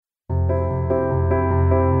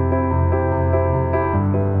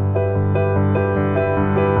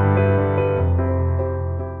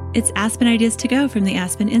It's Aspen Ideas to Go from the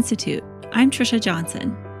Aspen Institute. I'm Trisha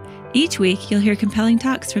Johnson. Each week, you'll hear compelling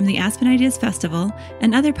talks from the Aspen Ideas Festival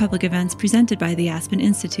and other public events presented by the Aspen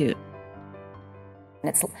Institute.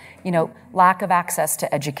 It's, lack of access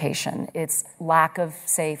to education. It's lack of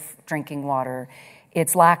safe drinking water.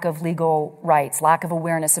 It's lack of legal rights, lack of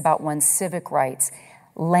awareness about one's civic rights,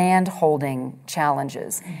 land holding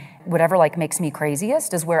challenges. Whatever makes me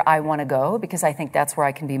craziest is where I want to go because I think that's where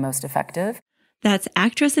I can be most effective. That's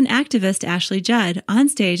actress and activist Ashley Judd on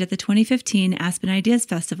stage at the 2015 Aspen Ideas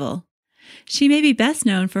Festival. She may be best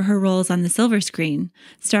known for her roles on the silver screen,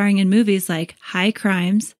 starring in movies like High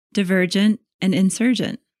Crimes, Divergent, and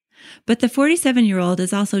Insurgent. But the 47-year-old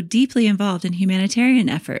is also deeply involved in humanitarian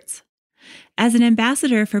efforts. As an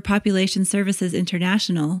ambassador for Population Services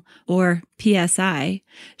International, or PSI,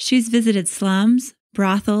 she's visited slums,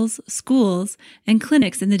 brothels, schools, and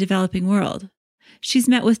clinics in the developing world. She's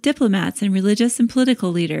met with diplomats and religious and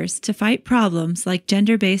political leaders to fight problems like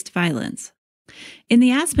gender-based violence. In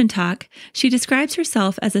the Aspen Talk, she describes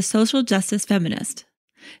herself as a social justice feminist.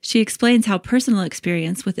 She explains how personal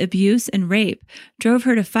experience with abuse and rape drove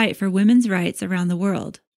her to fight for women's rights around the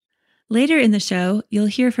world. Later in the show, you'll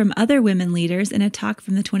hear from other women leaders in a talk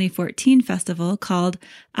from the 2014 festival called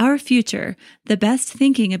Our Future, the Best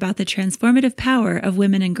Thinking About the Transformative Power of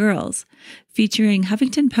Women and Girls, featuring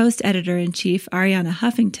Huffington Post editor-in-chief Arianna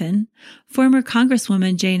Huffington, former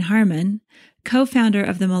Congresswoman Jane Harman, co-founder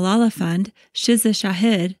of the Malala Fund, Shiza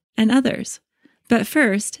Shahid, and others. But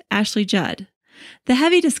first, Ashley Judd. The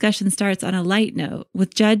heavy discussion starts on a light note,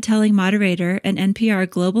 with Judd telling moderator and NPR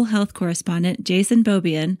global health correspondent Jason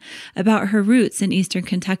Beaubien about her roots in eastern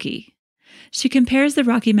Kentucky. She compares the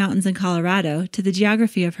Rocky Mountains in Colorado to the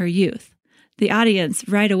geography of her youth. The audience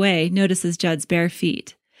right away notices Judd's bare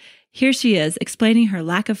feet. Here she is explaining her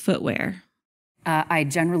lack of footwear. I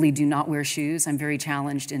generally do not wear shoes. I'm very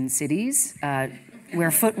challenged in cities where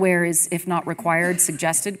footwear is, if not required,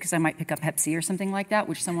 suggested, because I might pick up Hep C or something like that,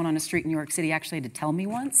 which someone on a street in New York City actually had to tell me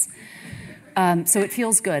once. So it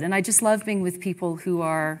feels good. And I just love being with people who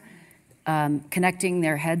are connecting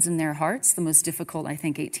their heads and their hearts, the most difficult, I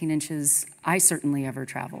think, 18 inches I certainly ever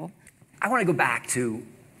travel. I want to go back to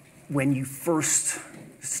when you first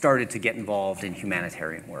started to get involved in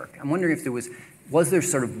humanitarian work. I'm wondering if there was there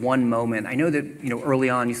sort of one moment? I know that, early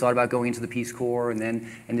on you thought about going into the Peace Corps and then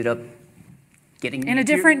ended up getting in a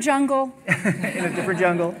different jungle. In a different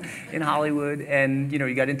jungle in Hollywood. And,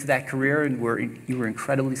 you got into that career and you were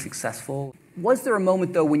incredibly successful. Was there a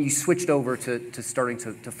moment, though, when you switched over to starting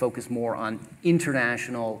to focus more on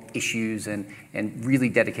international issues and really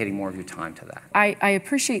dedicating more of your time to that? I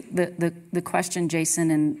appreciate the question, Jason.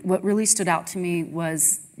 And what really stood out to me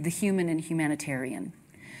was the human and humanitarian.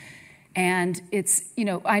 And it's,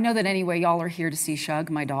 I know that anyway, y'all are here to see Shug,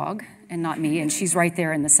 my dog, and not me. And she's right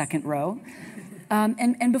there in the second row.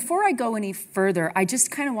 And before I go any further, I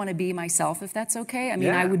just kind of want to be myself, if that's okay. I mean,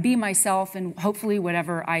 yeah. I would be myself and hopefully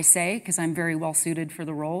whatever I say, because I'm very well suited for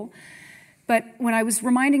the role. But when I was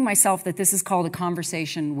reminding myself that this is called a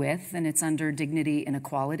conversation with, and it's under dignity and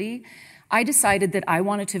equality, I decided that I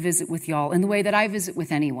wanted to visit with y'all in the way that I visit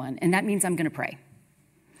with anyone. And that means I'm going to pray.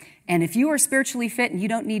 And if you are spiritually fit and you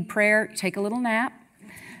don't need prayer, take a little nap.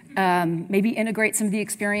 Maybe integrate some of the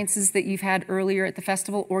experiences that you've had earlier at the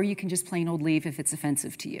festival, or you can just plain old leave if it's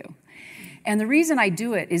offensive to you. And the reason I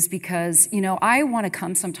do it is because, I want to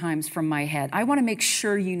come sometimes from my head. I want to make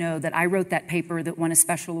sure you know that I wrote that paper that won a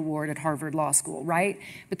special award at Harvard Law School, right?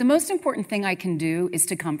 But the most important thing I can do is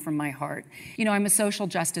to come from my heart. I'm a social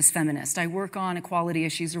justice feminist. I work on equality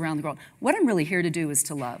issues around the world. What I'm really here to do is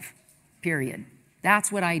to love, period.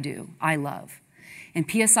 That's what I do. I love. And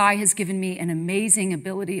PSI has given me an amazing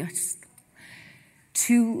ability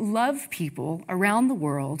to love people around the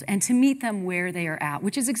world and to meet them where they are at,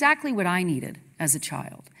 which is exactly what I needed as a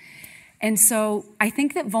child. And so I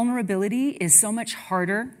think that vulnerability is so much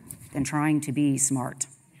harder than trying to be smart,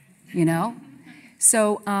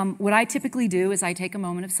 So what I typically do is I take a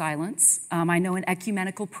moment of silence. I know an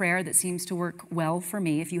ecumenical prayer that seems to work well for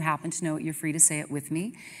me. If you happen to know it, you're free to say it with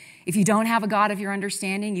me. If you don't have a God of your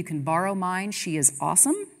understanding, you can borrow mine. She is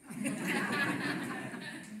awesome.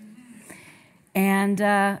 And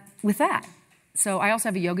with that, so I also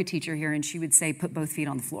have a yoga teacher here, and she would say, put both feet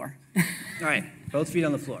on the floor. All right, both feet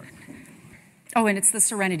on the floor. Oh, and it's the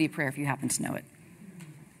Serenity Prayer, if you happen to know it.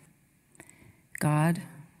 God,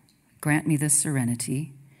 grant me this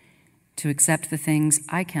serenity to accept the things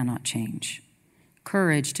I cannot change,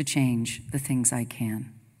 courage to change the things I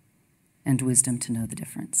can, and wisdom to know the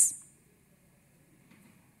difference.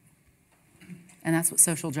 And that's what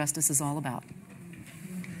social justice is all about.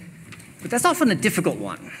 But that's often a difficult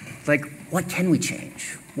one. Like, what can we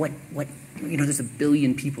change? there's a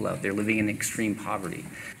billion people out there living in extreme poverty.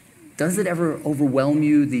 Does it ever overwhelm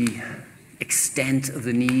you, the extent of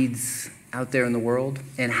the needs out there in the world?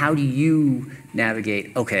 And how do you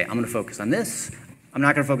navigate, okay, I'm going to focus on this, I'm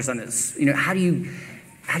not going to focus on this? How do you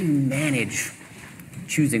manage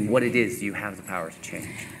choosing what it is you have the power to change?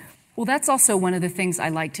 Well, that's also one of the things I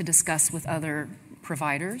like to discuss with other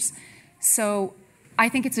providers. So I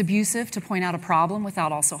think it's abusive to point out a problem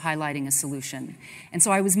without also highlighting a solution. And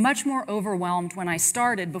so I was much more overwhelmed when I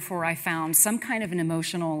started before I found some kind of an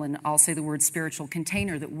emotional, and I'll say the word spiritual,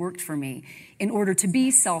 container that worked for me in order to be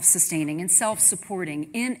self-sustaining and self-supporting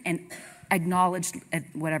in an acknowledged,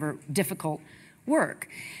 whatever, difficult work.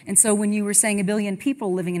 And so when you were saying 1 billion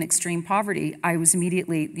people living in extreme poverty, I was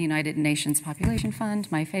immediately, the United Nations Population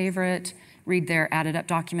Fund, my favorite, read their added up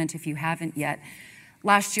document if you haven't yet.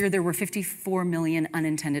 Last year, there were 54 million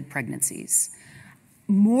unintended pregnancies.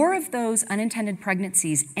 More of those unintended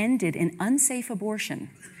pregnancies ended in unsafe abortion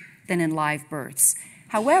than in live births.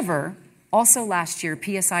 However, also last year,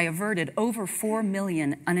 PSI averted over 4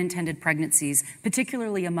 million unintended pregnancies,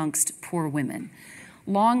 particularly amongst poor women.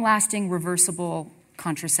 Long-lasting reversible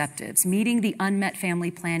contraceptives, meeting the unmet family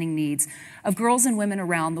planning needs of girls and women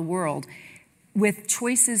around the world with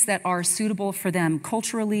choices that are suitable for them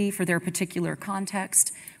culturally, for their particular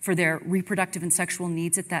context, for their reproductive and sexual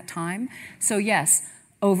needs at that time. So yes,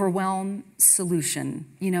 overwhelm, solution.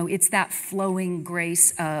 It's that flowing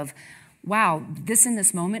grace of, wow, this in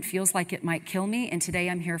this moment feels like it might kill me, and today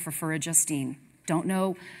I'm here for Fura Justine. Don't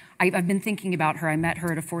know. I've been thinking about her. I met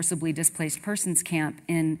her at a forcibly displaced persons camp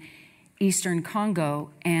in Eastern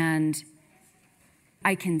Congo, and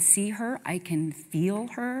I can see her, I can feel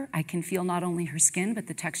her, I can feel not only her skin, but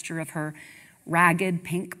the texture of her ragged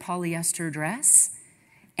pink polyester dress.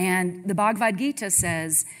 And the Bhagavad Gita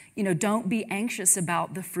says, don't be anxious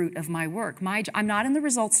about the fruit of my work. I'm not in the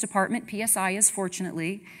results department. PSI is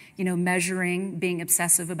fortunately, measuring, being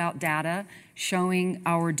obsessive about data, showing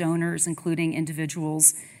our donors, including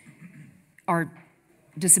individuals, our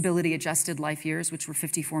disability-adjusted life years, which were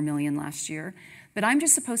 54 million last year. But I'm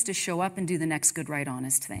just supposed to show up and do the next good, right,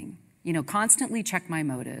 honest thing. Constantly check my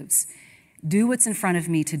motives, do what's in front of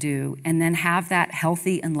me to do, and then have that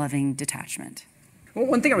healthy and loving detachment. Well,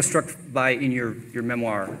 one thing I was struck by in your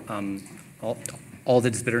memoir, All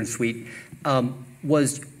That Is Bitter and Sweet,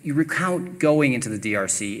 was you recount going into the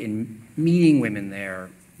DRC and meeting women there,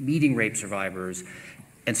 meeting rape survivors.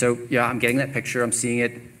 And so, I'm getting that picture. I'm seeing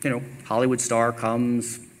it, Hollywood star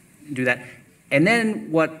comes, do that. And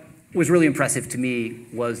then what was really impressive to me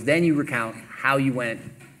was then you recount how you went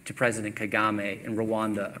to President Kagame in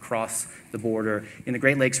Rwanda across the border in the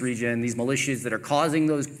Great Lakes region, these militias that are causing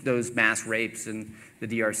those mass rapes in the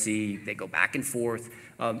DRC, they go back and forth.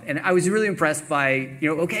 And I was really impressed by,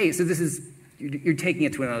 okay, so you're taking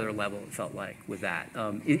it to another level, it felt like, with that.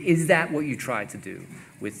 Is that what you try to do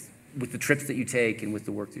with the trips that you take and with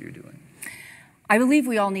the work that you're doing? I believe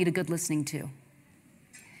we all need a good listening to.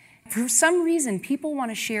 For some reason, people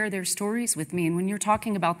want to share their stories with me. And when you're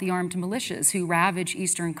talking about the armed militias who ravage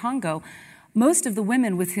Eastern Congo, most of the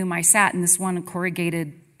women with whom I sat in this one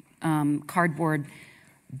corrugated cardboard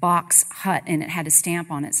box hut, and it had a stamp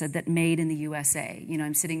on it, said that made in the USA.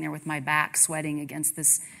 I'm sitting there with my back sweating against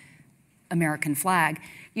this American flag.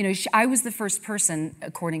 I was the first person,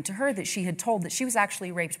 according to her, that she had told that she was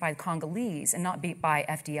actually raped by the Congolese and not by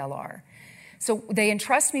FDLR. So they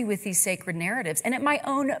entrust me with these sacred narratives, and at my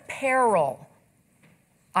own peril,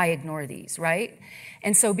 I ignore these, right?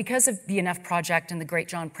 And so because of the Enough Project and the great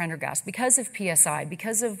John Prendergast, because of PSI,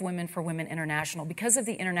 because of Women for Women International, because of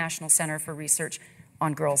the International Center for Research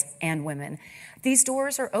on Girls and Women, these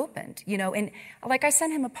doors are opened, and like I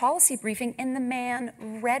sent him a policy briefing, and the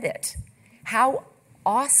man read it. How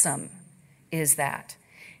awesome is that?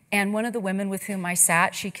 And one of the women with whom I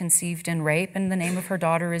sat, she conceived in rape, and the name of her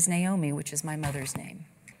daughter is Naomi, which is my mother's name.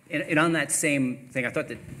 And on that same thing, I thought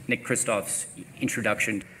that Nick Kristof's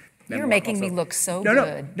introduction... You're making me look so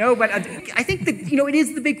good. No, but I think that, it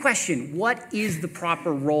is the big question. What is the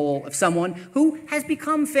proper role of someone who has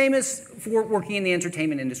become famous for working in the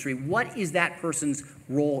entertainment industry? What is that person's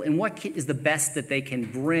role, and what is the best that they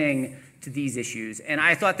can bring to these issues? And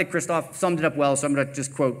I thought that Kristof summed it up well, so I'm going to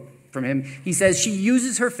just quote from him. He says, "She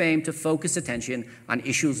uses her fame to focus attention on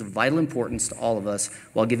issues of vital importance to all of us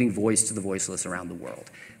while giving voice to the voiceless around the world."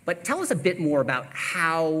 But tell us a bit more about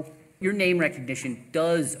how your name recognition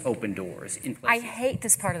does open doors in places. I hate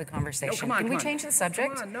this part of the conversation. No, come on, Can we change the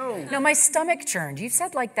subject? Come on, no. No, my stomach churned. You've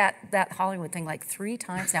said like that Hollywood thing like 3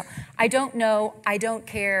 times now. I don't know. I don't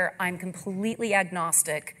care. I'm completely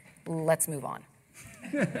agnostic. Let's move on.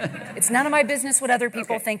 It's none of my business what other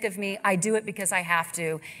people think of me. I do it because I have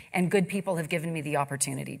to, and good people have given me the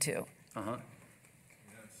opportunity to. Uh-huh.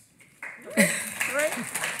 Yes. All right.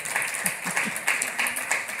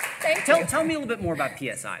 Thank you. Tell me a little bit more about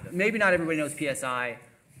PSI. Maybe not everybody knows PSI.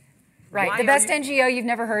 Right, Why the best NGO you've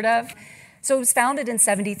never heard of. So it was founded in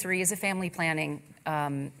 '73 as a family planning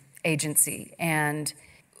agency, and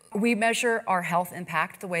we measure our health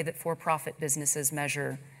impact the way that for-profit businesses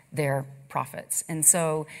measure their profits. And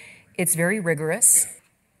so it's very rigorous.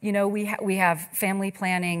 You know, we have family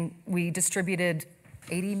planning. We distributed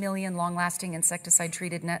 80 million long-lasting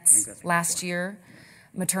insecticide-treated nets last year.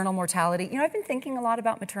 Maternal mortality. You know, I've been thinking a lot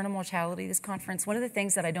about maternal mortality this conference. One of the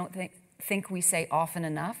things that I don't think we say often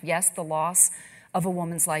enough, yes, the loss of a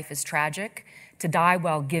woman's life is tragic. To die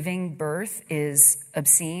while giving birth is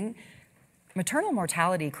obscene. Maternal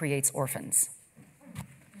mortality creates orphans.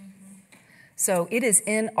 So it is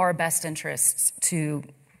in our best interests to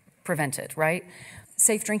prevent it, right?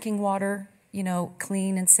 Safe drinking water, you know,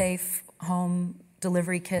 clean and safe home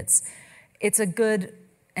delivery kits. It's a good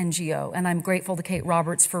NGO, and I'm grateful to Kate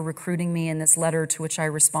Roberts for recruiting me in this letter, to which I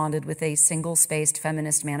responded with a single-spaced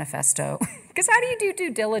feminist manifesto. Because how do you do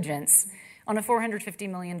due diligence on a $450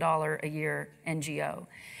 million a year NGO?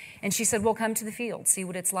 And she said, well, come to the field, see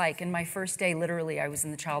what it's like. And my first day, literally, I was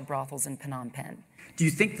in the child brothels in Phnom Penh. Do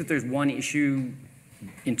you think that there's one issue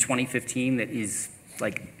in 2015 that is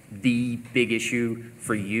like the big issue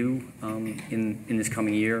for you in this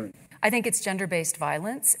coming year? I think it's gender-based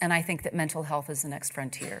violence, and I think that mental health is the next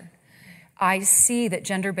frontier. I see that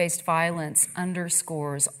gender-based violence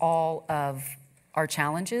underscores all of our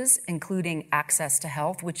challenges, including access to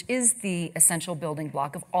health, which is the essential building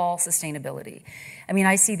block of all sustainability. I mean,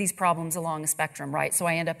 I see these problems along a spectrum, right? So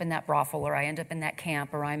I end up in that brothel, or I end up in that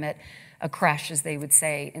camp, or I'm at a creche, as they would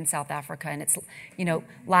say in South Africa, and it's, you know,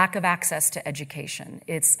 lack of access to education.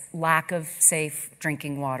 It's lack of safe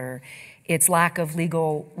drinking water. It's lack of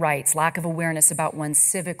legal rights, lack of awareness about one's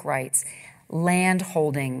civic rights, land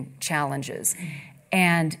holding challenges.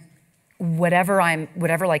 And whatever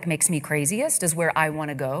like makes me craziest is where I want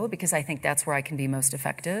to go, because I think that's where I can be most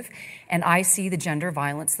effective. And I see the gender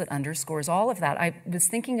violence that underscores all of that. I was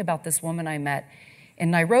thinking about this woman I met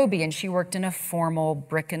in Nairobi, and she worked in a formal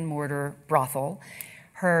brick and mortar brothel.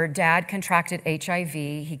 Her dad contracted HIV.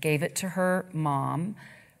 He gave it to her mom.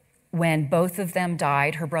 When both of them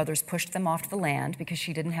died, her brothers pushed them off the land because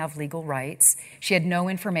she didn't have legal rights. She had no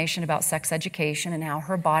information about sex education and how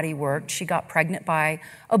her body worked. She got pregnant by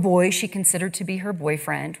a boy she considered to be her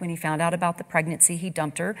boyfriend. When he found out about the pregnancy, he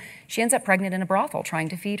dumped her. She ends up pregnant in a brothel trying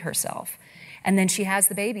to feed herself. And then she has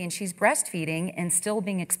the baby, and she's breastfeeding and still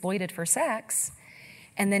being exploited for sex.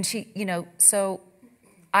 And then she, you know, so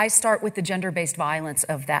I start with the gender-based violence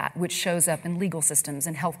of that, which shows up in legal systems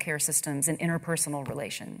and healthcare systems and interpersonal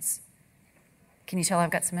relations. Can you tell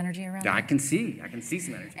I've got some energy around? Yeah, I can see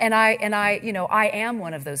some energy. And I, you know, I am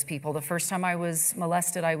one of those people. The first time I was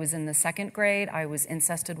molested, I was in the second grade. I was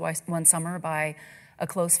incested one summer by a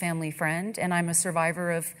close family friend, and I'm a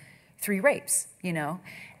survivor of 3 rapes, you know.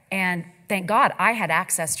 And thank God I had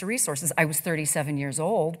access to resources. I was 37 years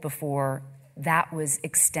old before that was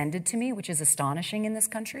extended to me, which is astonishing in this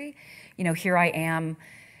country. You know, here I am.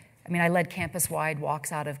 I mean, I led campus-wide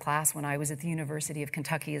walks out of class when I was at the University of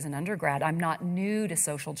Kentucky as an undergrad. I'm not new to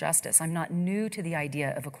social justice. I'm not new to the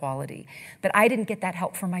idea of equality. But I didn't get that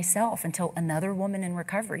help for myself until another woman in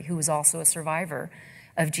recovery, who was also a survivor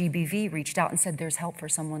of GBV, reached out and said, there's help for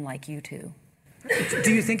someone like you too.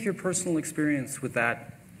 Do you think your personal experience with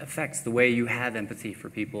that affects the way you have empathy for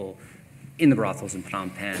people in the brothels in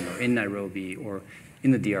Phnom Penh or in Nairobi or in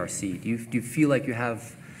the DRC? Do you feel like you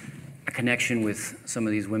have a connection with some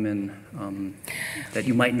of these women that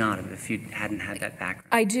you might not have if you hadn't had that background?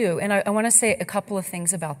 I do, and I want to say a couple of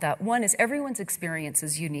things about that. One is everyone's experience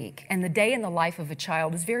is unique, and the day in the life of a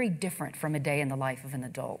child is very different from a day in the life of an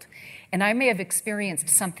adult. And I may have experienced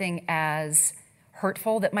something as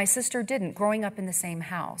hurtful that my sister didn't growing up in the same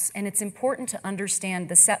house. And it's important to understand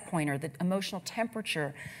the set pointer, the emotional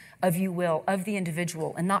temperature of the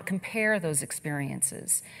individual, and not compare those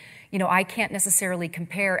experiences. You know, I can't necessarily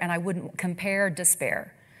compare, and I wouldn't compare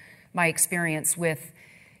despair, my experience with,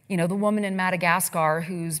 you know, the woman in Madagascar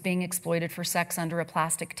who's being exploited for sex under a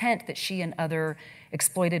plastic tent that she and other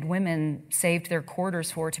exploited women saved their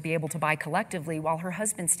quarters for to be able to buy collectively, while her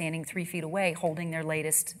husband's standing 3 feet away holding their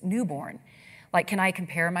latest newborn. Like, can I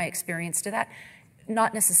compare my experience to that?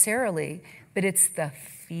 Not necessarily, but it's the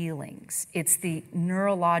feelings. It's the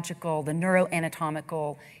neurological, the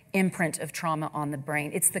neuroanatomical imprint of trauma on the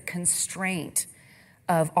brain. It's the constraint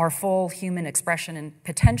of our full human expression and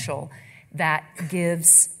potential that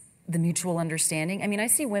gives the mutual understanding. I mean, I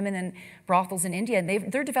see women in brothels in India,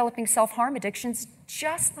 and they're developing self-harm addictions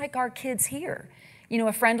just like our kids here. You know,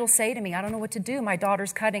 a friend will say to me, I don't know what to do. My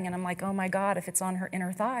daughter's cutting. And I'm like, oh my God, if it's on her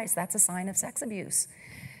inner thighs, that's a sign of sex abuse.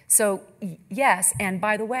 So yes, and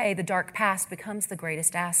by the way, the dark past becomes the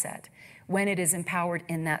greatest asset when it is empowered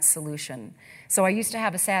in that solution. So I used to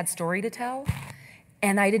have a sad story to tell,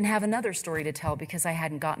 and I didn't have another story to tell because I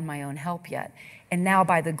hadn't gotten my own help yet. And now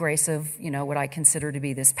by the grace of, you know, what I consider to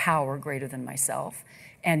be this power greater than myself,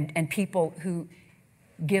 and people who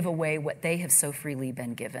give away what they have so freely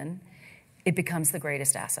been given, it becomes the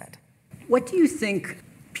greatest asset. What do you think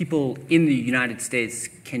people in the United States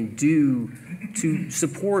can do to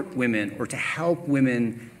support women or to help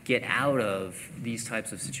women get out of these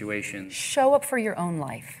types of situations? Show up for your own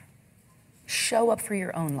life. Show up for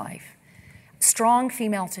your own life. Strong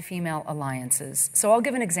female-to-female alliances. So I'll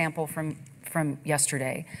give an example from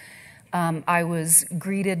yesterday. I was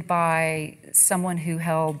greeted by someone who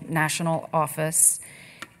held national office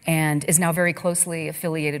and is now very closely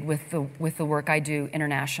affiliated with the work I do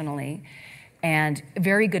internationally, and a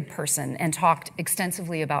very good person, and talked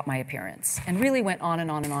extensively about my appearance, and really went on and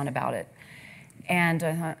on and on about it. And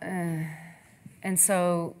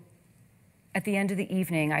so at the end of the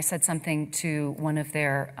evening, I said something to one of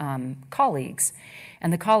their colleagues,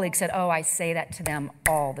 and the colleague said, oh, I say that to them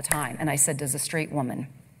all the time. And I said, does a straight woman?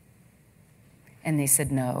 And they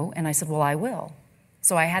said, no. And I said, well, I will.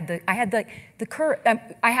 So I had the courage.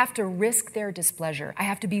 I have to risk their displeasure. I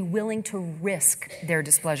have to be willing to risk their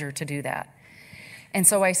displeasure to do that. And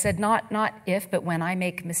so I said, not if, but when I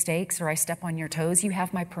make mistakes or I step on your toes, you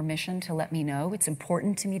have my permission to let me know. It's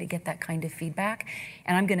important to me to get that kind of feedback,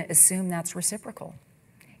 and I'm going to assume that's reciprocal.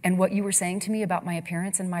 And what you were saying to me about my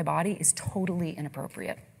appearance and my body is totally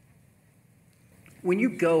inappropriate. When you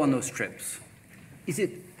go on those trips, is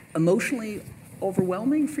it emotionally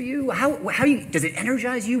overwhelming for you? How does it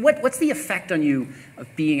energize you? What's the effect on you of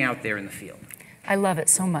being out there in the field? I love it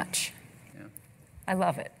so much. Yeah. I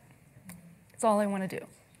love it. It's all I want to do.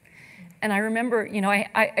 And I remember, you know,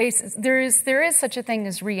 there is such a thing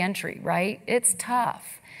as re-entry, right? It's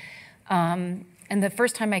tough. And the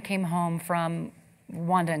first time I came home from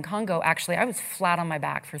Rwanda and Congo, actually, I was flat on my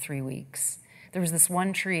back for 3 weeks. There was this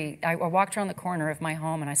one tree. I walked around the corner of my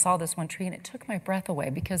home, and I saw this one tree, and it took my breath away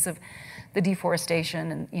because of the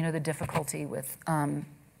deforestation and, you know, the difficulty with the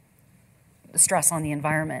stress on the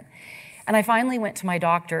environment. And I finally went to my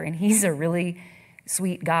doctor, and he's a really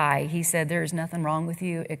sweet guy. He said, there's nothing wrong with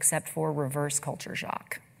you except for reverse culture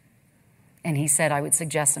shock. And he said I would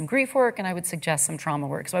suggest some grief work, and I would suggest some trauma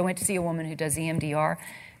work. So I went to see a woman who does EMDR,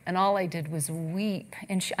 and all I did was weep.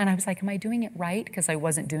 And I was like, am I doing it right? Because I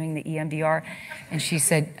wasn't doing the EMDR. And she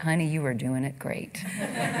said, honey, you are doing it great.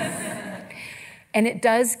 And it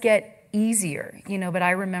does get easier, you know, but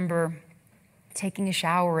I remember taking a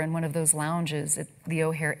shower in one of those lounges at the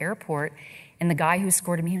O'Hare Airport, and the guy who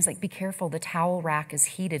escorted me, he was like, be careful, the towel rack is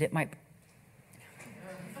heated. It might...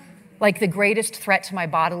 Like, the greatest threat to my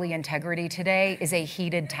bodily integrity today is a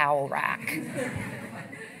heated towel rack.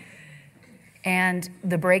 And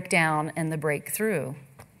the breakdown and the breakthrough.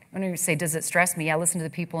 When you say, does it stress me? I listen to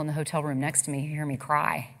the people in the hotel room next to me who hear me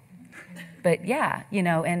cry. But yeah, you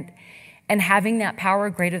know, and having that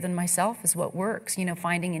power greater than myself is what works. You know,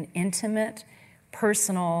 finding an intimate,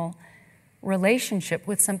 personal relationship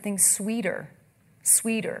with something sweeter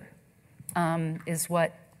is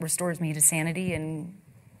what restores me to sanity and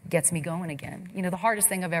gets me going again. You know, the hardest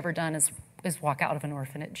thing I've ever done is walk out of an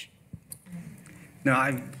orphanage. No,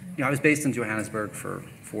 I was based in Johannesburg for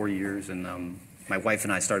 4 years, and my wife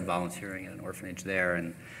and I started volunteering at an orphanage there,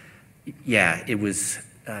 and yeah, it was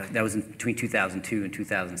that was between 2002 and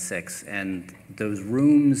 2006, and those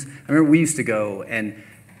rooms, I remember we used to go, and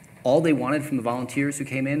all they wanted from the volunteers who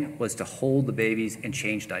came in was to hold the babies and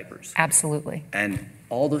change diapers. Absolutely. And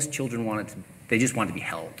all those children they just wanted to be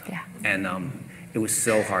held. Yeah. And it was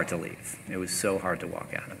so hard to leave. It was so hard to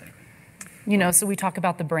walk out of there. You know, so we talk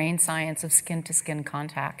about the brain science of skin-to-skin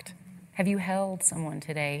contact. Have you held someone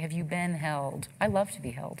today? Have you been held? I love to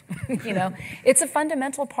be held. You know, it's a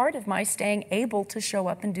fundamental part of my staying able to show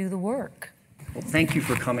up and do the work. Well, thank you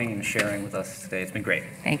for coming and sharing with us today. It's been great.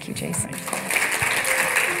 Thank you, Jason.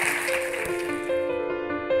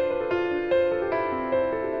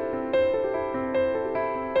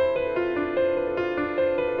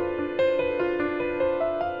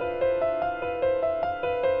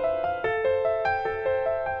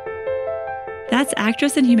 That's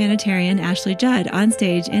actress and humanitarian Ashley Judd on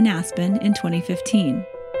stage in Aspen in 2015.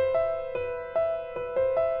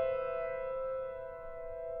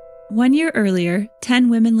 1 year earlier, 10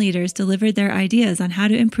 women leaders delivered their ideas on how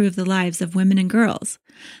to improve the lives of women and girls.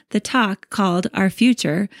 The talk, called Our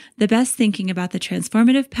Future, The Best Thinking About the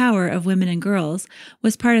Transformative Power of Women and Girls,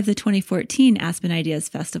 was part of the 2014 Aspen Ideas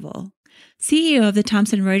Festival. CEO of the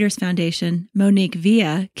Thomson Reuters Foundation, Monique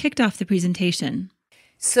Villa, kicked off the presentation.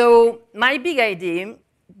 So, my big idea,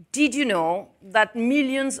 did you know that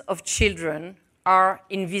millions of children are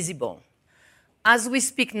invisible? As we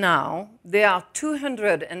speak now, there are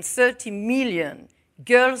 230 million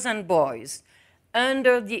girls and boys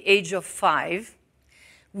under the age of 5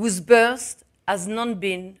 whose birth has not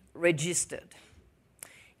been registered.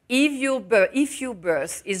 If your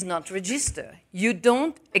birth is not registered, you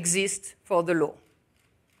don't exist for the law.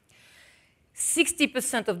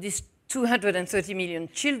 60% of these 230 million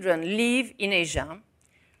children live in Asia,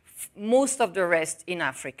 most of the rest in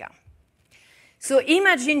Africa. So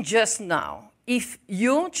imagine just now, if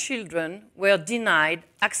your children were denied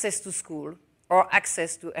access to school or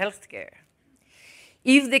access to healthcare,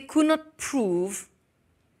 if they could not prove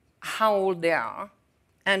how old they are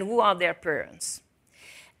and who are their parents,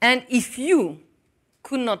 and if you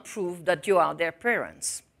could not prove that you are their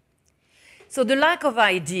parents. So the lack of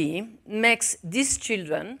ID makes these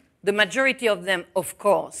children, the majority of them, of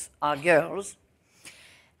course, are girls,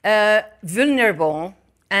 vulnerable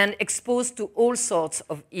and exposed to all sorts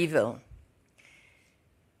of evil.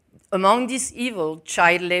 Among this evil,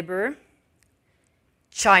 child labor,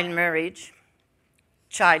 child marriage,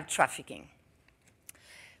 child trafficking.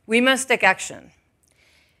 We must take action.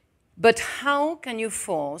 But how can you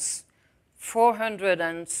force 400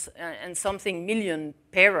 and something million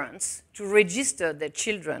parents to register their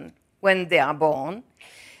children when they are born?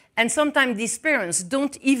 And sometimes these parents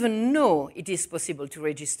don't even know it is possible to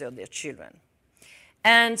register their children.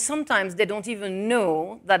 And sometimes they don't even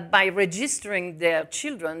know that by registering their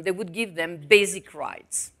children, they would give them basic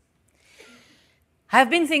rights. I've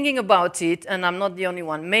been thinking about it, and I'm not the only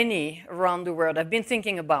one. Many around the world have been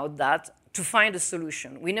thinking about that to find a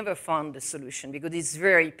solution. We never found a solution because it's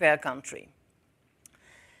very per country.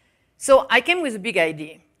 So I came with a big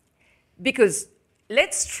idea. Because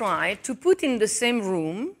let's try to put in the same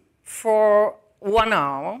room for 1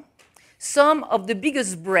 hour some of the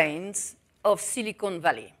biggest brains of Silicon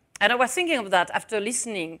Valley. And I was thinking of that after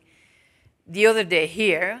listening the other day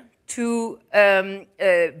here to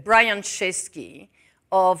Brian Chesky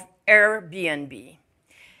of Airbnb.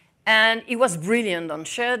 And he was brilliant on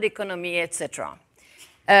shared economy, etc.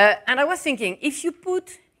 And I was thinking, if you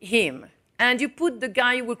put him and you put the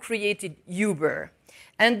guy who created Uber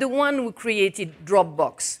and the one who created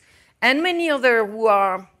Dropbox and many other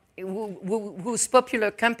whose popular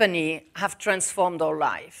company have transformed our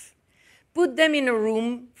life, put them in a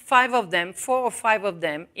room, 4 or 5 of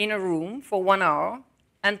them in a room for 1 hour,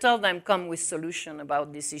 and tell them come with solution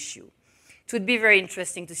about this issue. It would be very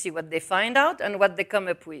interesting to see what they find out and what they come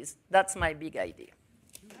up with. That's my big idea.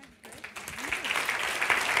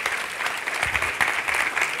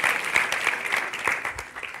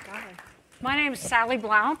 My name is Sally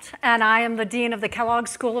Blount, and I am the Dean of the Kellogg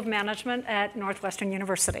School of Management at Northwestern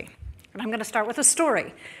University. And I'm going to start with a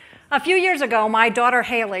story. A few years ago, my daughter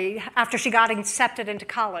Haley, after she got accepted into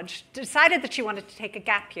college, decided that she wanted to take a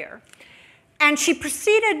gap year. And she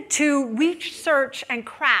proceeded to research and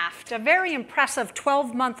craft a very impressive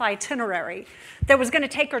 12-month itinerary that was going to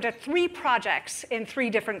take her to 3 projects in 3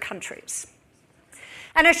 different countries.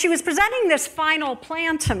 And as she was presenting this final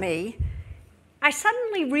plan to me, I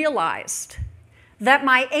suddenly realized that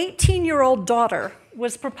my 18-year-old daughter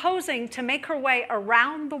was proposing to make her way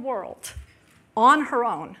around the world on her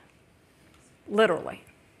own, literally.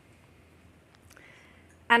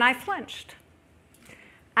 And I flinched.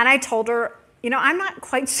 And I told her, I'm not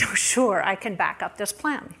quite so sure I can back up this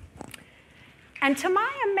plan. And to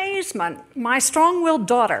my amazement, my strong-willed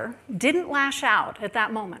daughter didn't lash out at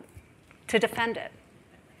that moment to defend it.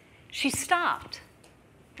 She stopped,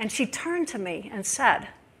 and she turned to me and said,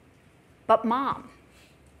 "But Mom,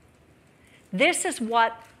 this is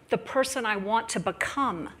what the person I want to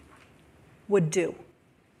become would do."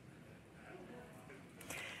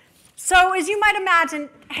 So as you might imagine,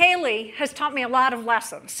 Haley has taught me a lot of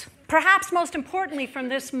lessons. Perhaps most importantly from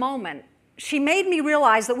this moment, she made me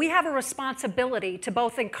realize that we have a responsibility to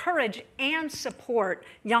both encourage and support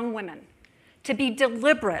young women, to be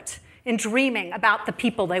deliberate in dreaming about the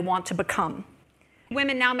people they want to become.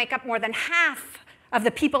 Women now make up more than half of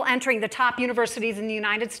the people entering the top universities in the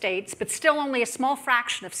United States, but still only a small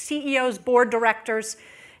fraction of CEOs, board directors,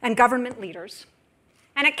 and government leaders.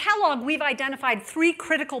 And at Kellogg, we've identified 3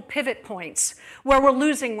 critical pivot points where we're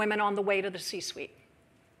losing women on the way to the C-suite: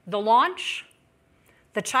 the launch,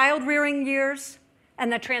 the child-rearing years,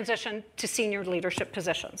 and the transition to senior leadership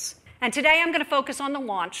positions. And today I'm going to focus on the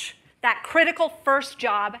launch, that critical first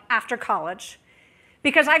job after college,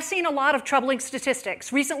 because I've seen a lot of troubling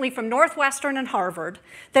statistics recently from Northwestern and Harvard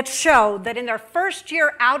that show that in their first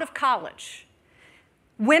year out of college,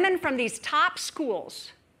 women from these top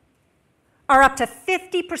schools are up to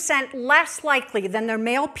 50% less likely than their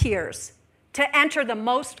male peers to enter the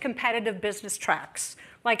most competitive business tracks,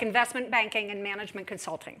 like investment banking and management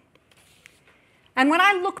consulting. And when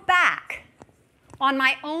I look back on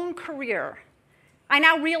my own career, I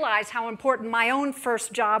now realize how important my own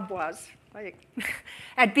first job was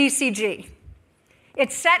at BCG.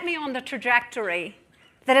 It set me on the trajectory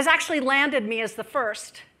that has actually landed me as the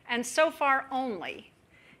first, and so far only,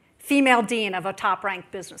 female dean of a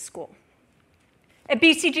top-ranked business school. At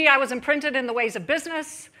BCG, I was imprinted in the ways of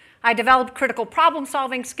business, I developed critical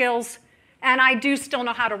problem-solving skills, and I do still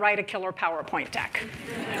know how to write a killer PowerPoint deck.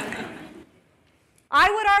 I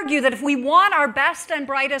would argue that if we want our best and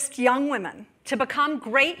brightest young women to become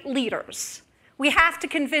great leaders, we have to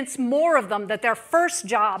convince more of them that their first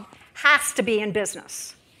job has to be in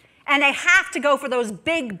business. And they have to go for those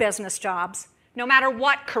big business jobs, no matter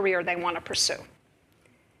what career they want to pursue.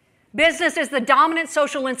 Business is the dominant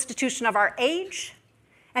social institution of our age,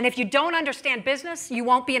 and if you don't understand business, you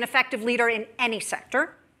won't be an effective leader in any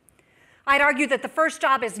sector. I'd argue that the first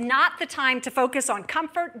job is not the time to focus on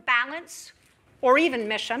comfort, balance, or even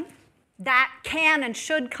mission. That can and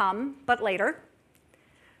should come, but later.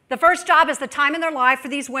 The first job is the time in their life for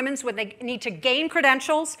these women when they need to gain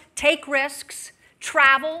credentials, take risks,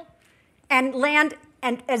 travel, and land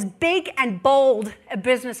as big and bold a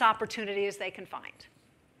business opportunity as they can find.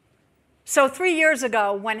 So 3 years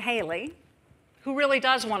ago, when Haley, who really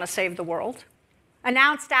does want to save the world,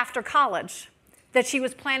 announced after college that she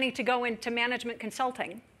was planning to go into management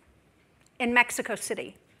consulting in Mexico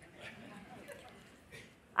City,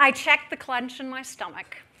 I checked the clench in my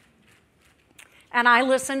stomach, and I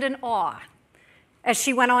listened in awe as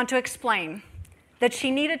she went on to explain that she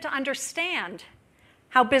needed to understand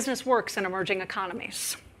how business works in emerging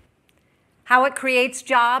economies, how it creates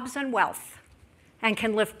jobs and wealth, and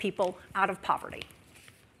can lift people out of poverty.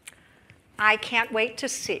 I can't wait to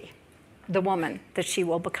see the woman that she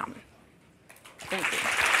will become. Thank you.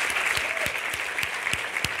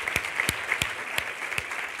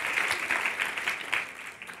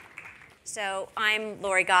 So I'm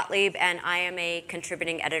Lori Gottlieb, and I am a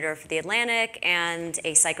contributing editor for The Atlantic and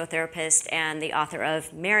a psychotherapist and the author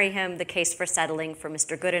of Marry Him, The Case for Settling for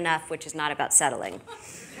Mr. Goodenough, which is not about settling.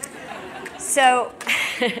 So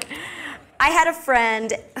I had a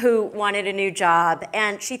friend who wanted a new job,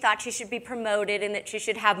 and she thought she should be promoted and that she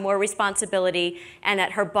should have more responsibility and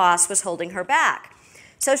that her boss was holding her back.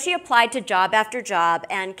 So she applied to job after job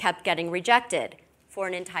and kept getting rejected for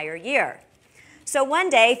an entire year. So one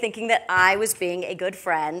day, thinking that I was being a good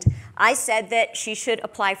friend, I said that she should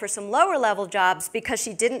apply for some lower level jobs because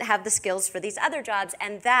she didn't have the skills for these other jobs,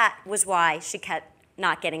 and that was why she kept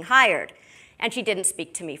not getting hired. And she didn't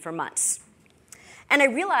speak to me for months. And I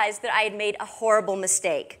realized that I had made a horrible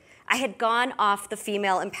mistake. I had gone off the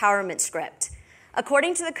female empowerment script.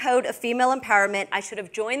 According to the code of female empowerment, I should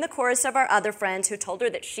have joined the chorus of our other friends who told her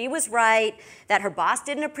that she was right, that her boss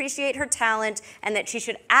didn't appreciate her talent, and that she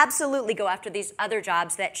should absolutely go after these other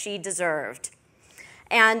jobs that she deserved.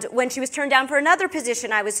 And when she was turned down for another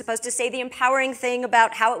position, I was supposed to say the empowering thing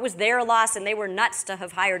about how it was their loss and they were nuts to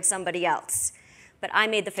have hired somebody else. But I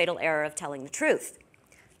made the fatal error of telling the truth.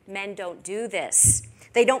 Men don't do this.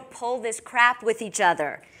 They don't pull this crap with each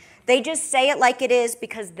other. They just say it like it is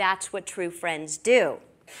because that's what true friends do.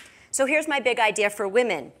 So here's my big idea for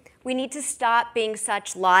women. We need to stop being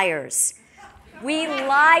such liars. We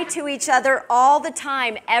lie to each other all the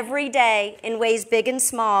time, every day, in ways big and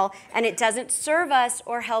small, and it doesn't serve us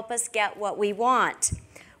or help us get what we want.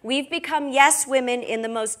 We've become yes women in the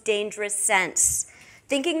most dangerous sense.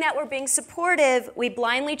 Thinking that we're being supportive, we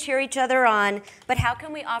blindly cheer each other on, but how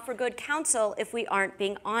can we offer good counsel if we aren't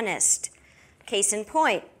being honest? Case in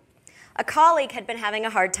point. A colleague had been having a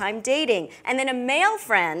hard time dating, and then a male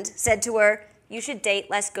friend said to her, "You should date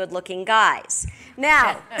less good-looking guys."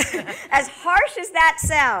 Now, as harsh as that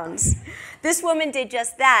sounds, this woman did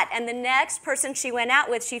just that, and the next person she went out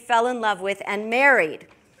with, she fell in love with and married.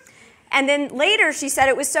 And then later, she said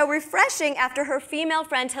it was so refreshing after her female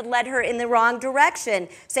friend had led her in the wrong direction,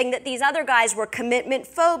 saying that these other guys were commitment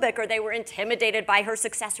phobic, or they were intimidated by her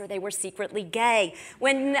success, or they were secretly gay,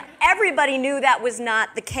 when everybody knew that was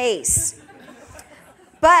not the case.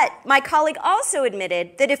 But my colleague also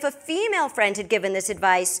admitted that if a female friend had given this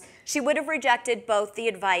advice, she would have rejected both the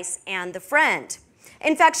advice and the friend.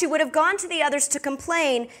 In fact, she would have gone to the others to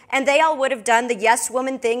complain, and they all would have done the yes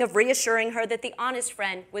woman thing of reassuring her that the honest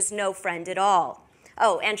friend was no friend at all.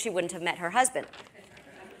 Oh, and she wouldn't have met her husband.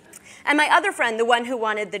 And my other friend, the one who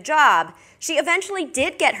wanted the job, she eventually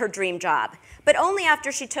did get her dream job, but only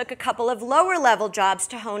after she took a couple of lower-level jobs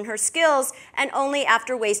to hone her skills, and only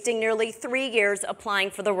after wasting nearly 3 years applying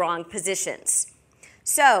for the wrong positions.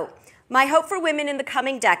 So, my hope for women in the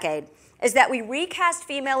coming decade is that we recast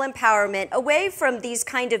female empowerment away from these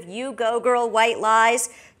kind of you go girl white lies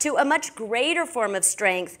to a much greater form of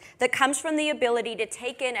strength that comes from the ability to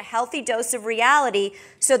take in a healthy dose of reality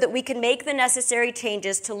so that we can make the necessary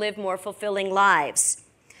changes to live more fulfilling lives.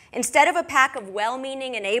 Instead of a pack of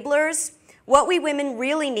well-meaning enablers, what we women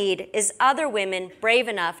really need is other women brave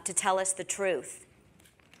enough to tell us the truth.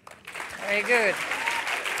 Very good.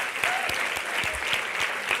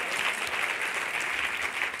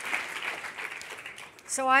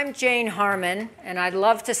 So I'm Jane Harman, and I'd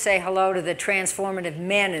love to say hello to the transformative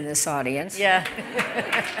men in this audience. Yeah.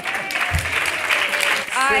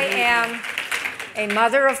 I am a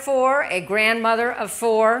mother of 4, a grandmother of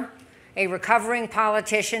 4, a recovering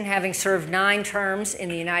politician having served 9 terms in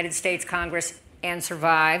the United States Congress and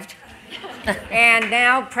survived, and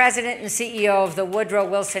now president and CEO of the Woodrow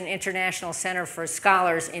Wilson International Center for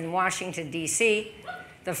Scholars in Washington, D.C.,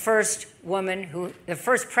 the first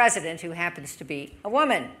president who happens to be a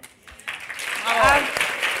woman.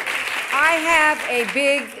 I have a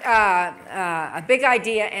big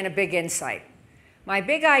idea and a big insight. My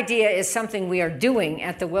big idea is something we are doing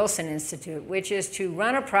at the Wilson Institute, which is to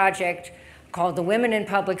run a project called the Women in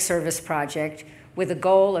Public Service Project with a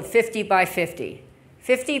goal of 50 by 50.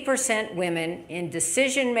 50% women in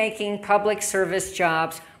decision-making public service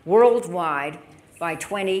jobs worldwide by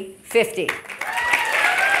 2050.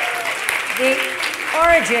 The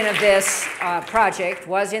origin of this project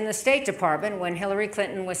was in the State Department when Hillary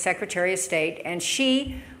Clinton was Secretary of State, and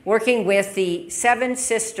she, working with the 7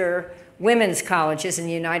 sister women's colleges in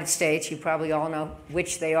the United States, you probably all know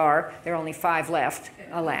which they are, there are only 5 left,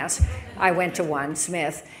 alas. I went to one,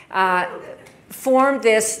 Smith, formed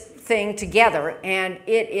this thing together, and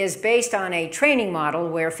it is based on a training model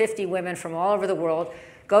where 50 women from all over the world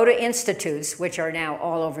go to institutes, which are now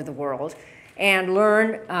all over the world, and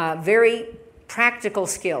learn very practical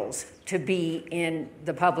skills to be in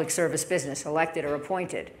the public service business, elected or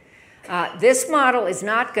appointed. This model is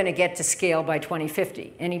not going to get to scale by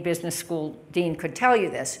 2050. Any business school dean could tell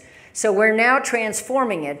you this. So we're now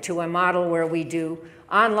transforming it to a model where we do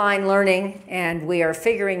online learning, and we are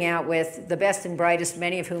figuring out with the best and brightest,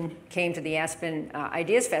 many of whom came to the Aspen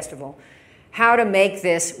Ideas Festival, how to make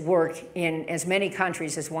this work in as many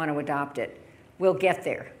countries as want to adopt it. We'll get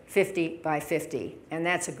there, 50 by 50, and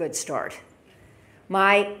that's a good start.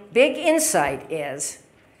 My big insight is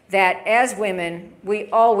that as women, we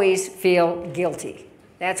always feel guilty.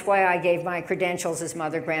 That's why I gave my credentials as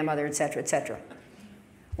mother, grandmother, et cetera, et cetera.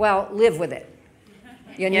 Well, live with it.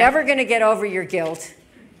 You're never going to get over your guilt.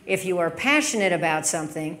 If you are passionate about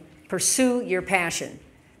something, pursue your passion.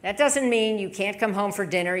 That doesn't mean you can't come home for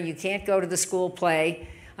dinner, you can't go to the school play,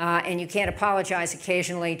 and you can't apologize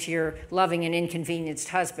occasionally to your loving and inconvenienced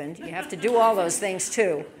husband. You have to do all those things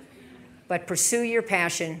too. But pursue your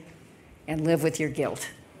passion and live with your guilt.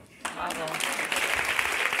 Bravo.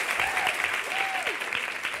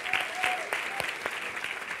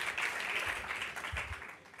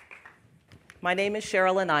 My name is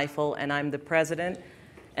Sherilyn Eiffel, and I'm the president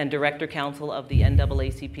and director counsel of the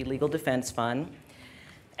NAACP Legal Defense Fund.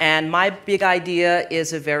 And my big idea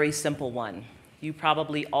is a very simple one. You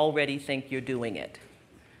probably already think you're doing it.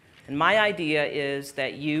 And my idea is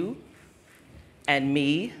that you and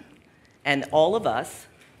me and all of us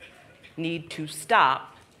need to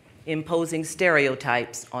stop imposing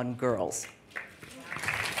stereotypes on girls.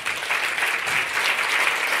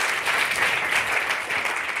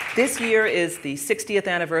 This year is the 60th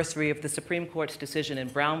anniversary of the Supreme Court's decision in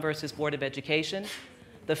Brown versus Board of Education,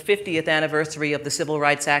 the 50th anniversary of the Civil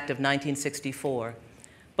Rights Act of 1964.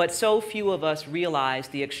 But so few of us realize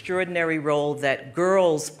the extraordinary role that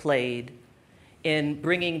girls played in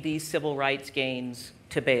bringing these civil rights gains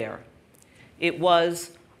to bear. It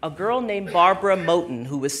was a girl named Barbara Moten,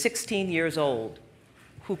 who was 16 years old,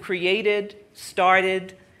 who created,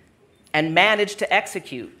 started, and managed to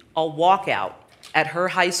execute a walkout at her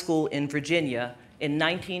high school in Virginia in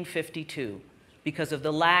 1952 because of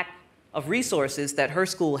the lack of resources that her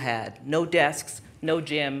school had, no desks, no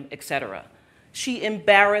gym, etc. She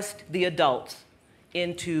embarrassed the adults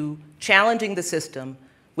into challenging the system,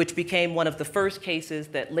 which became one of the first cases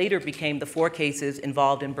that later became the 4 cases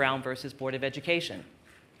involved in Brown versus Board of Education.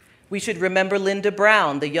 We should remember Linda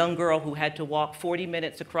Brown, the young girl who had to walk 40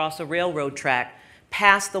 minutes across a railroad track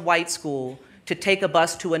past the white school to take a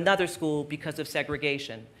bus to another school because of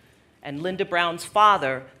segregation. And Linda Brown's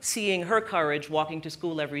father, seeing her courage walking to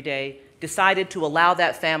school every day, decided to allow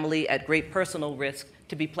that family at great personal risk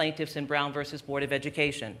to be plaintiffs in Brown versus Board of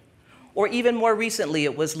Education. Or even more recently,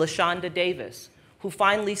 it was LaShonda Davis, who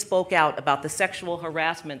finally spoke out about the sexual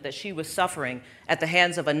harassment that she was suffering at the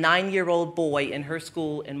hands of a 9-year-old boy in her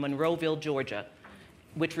school in Monroeville, Georgia,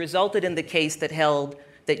 which resulted in the case that held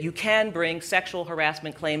that you can bring sexual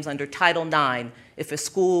harassment claims under Title IX if a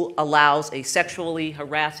school allows a sexually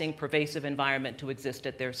harassing, pervasive environment to exist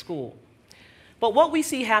at their school. But what we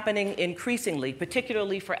see happening increasingly,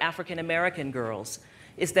 particularly for African American girls,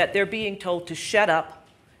 is that they're being told to shut up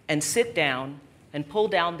and sit down and pull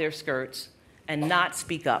down their skirts and not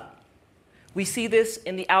speak up. We see this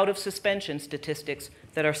in the out-of-suspension statistics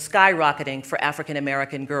that are skyrocketing for African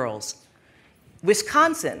American girls.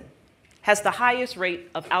 Wisconsin has the highest rate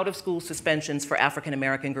of out-of-school suspensions for African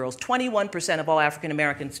American girls. 21% of all African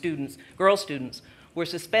American students, girl students, were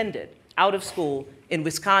suspended out of school in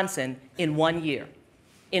Wisconsin in 1 year.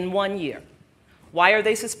 In 1 year. Why are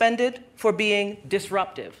they suspended? For being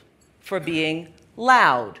disruptive, for being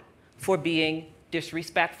loud, for being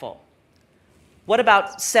disrespectful. What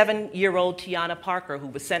about 7-year-old Tiana Parker, who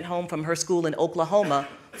was sent home from her school in Oklahoma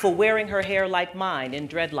for wearing her hair like mine in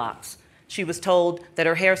dreadlocks? She was told that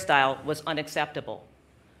her hairstyle was unacceptable.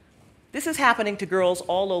 This is happening to girls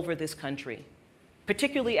all over this country,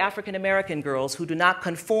 particularly African American girls who do not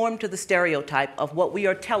conform to the stereotype of what we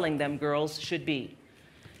are telling them girls should be.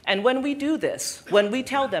 And when we do this, when we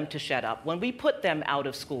tell them to shut up, when we put them out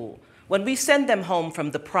of school, when we send them home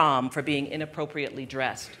from the prom for being inappropriately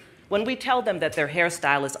dressed, when we tell them that their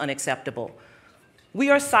hairstyle is unacceptable, we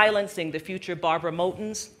are silencing the future Barbara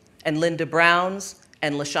Motons and Linda Browns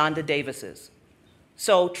and LaShonda Davises.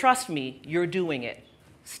 So trust me, you're doing it.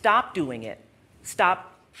 Stop doing it.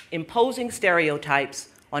 Stop imposing stereotypes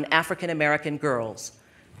on African American girls.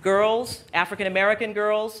 Girls, African American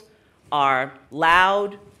girls, are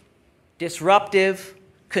loud, disruptive,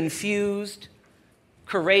 confused,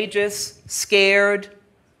 courageous, scared,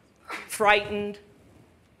 frightened.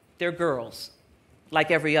 They're girls,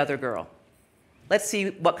 like every other girl. Let's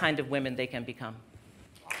see what kind of women they can become.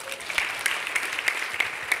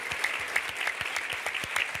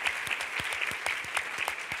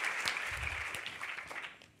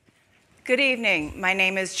 Good evening. My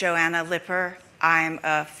name is Joanna Lipper. I'm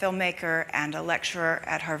a filmmaker and a lecturer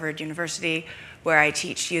at Harvard University, where I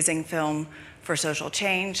teach using film for social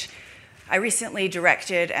change. I recently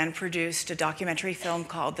directed and produced a documentary film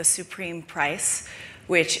called The Supreme Price,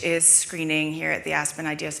 which is screening here at the Aspen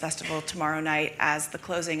Ideas Festival tomorrow night as the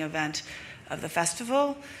closing event of the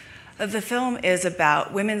festival. The film is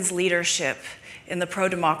about women's leadership in the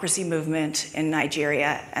pro-democracy movement in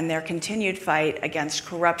Nigeria and their continued fight against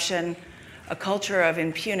corruption, a culture of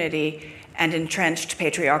impunity, and entrenched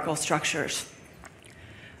patriarchal structures.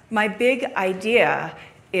 My big idea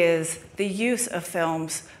is the use of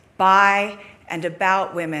films by and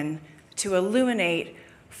about women to illuminate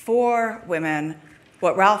for women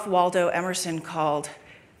what Ralph Waldo Emerson called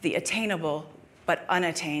the attainable but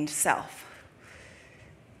unattained self.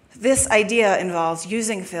 This idea involves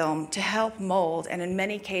using film to help mold and in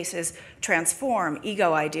many cases transform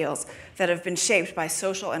ego ideals that have been shaped by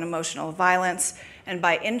social and emotional violence and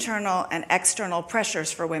by internal and external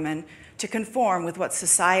pressures for women to conform with what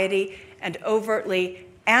society and overtly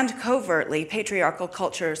and covertly patriarchal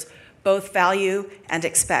cultures both value and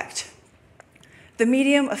expect. The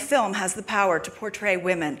medium of film has the power to portray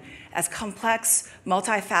women as complex,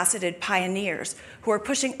 multifaceted pioneers who are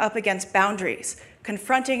pushing up against boundaries,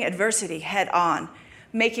 confronting adversity head-on,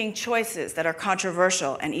 making choices that are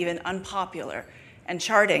controversial and even unpopular, and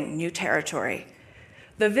charting new territory.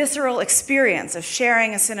 The visceral experience of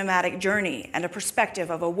sharing a cinematic journey and a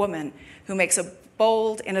perspective of a woman who makes a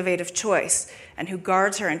bold, innovative choice and who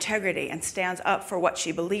guards her integrity and stands up for what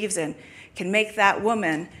she believes in can make that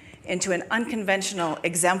woman into an unconventional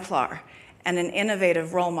exemplar and an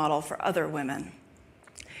innovative role model for other women.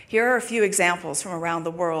 Here are a few examples from around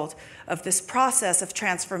the world of this process of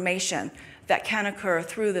transformation that can occur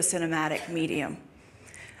through the cinematic medium.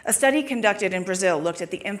 A study conducted in Brazil looked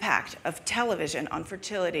at the impact of television on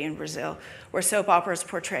fertility in Brazil, where soap operas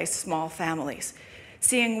portray small families.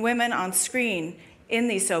 Seeing women on screen in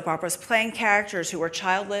these soap operas playing characters who were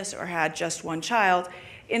childless or had just one child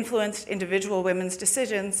influenced individual women's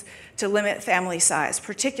decisions to limit family size,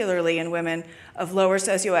 particularly in women of lower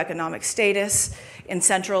socioeconomic status in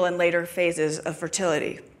central and later phases of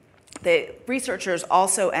fertility. The researchers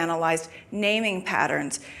also analyzed naming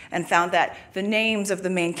patterns and found that the names of the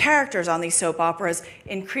main characters on these soap operas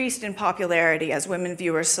increased in popularity as women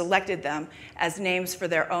viewers selected them as names for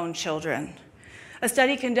their own children. A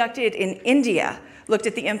study conducted in India looked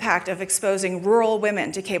at the impact of exposing rural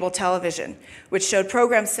women to cable television, which showed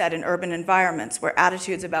programs set in urban environments where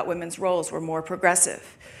attitudes about women's roles were more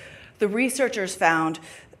progressive. The researchers found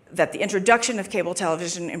that the introduction of cable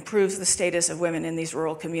television improves the status of women in these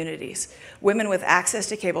rural communities. Women with access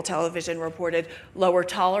to cable television reported lower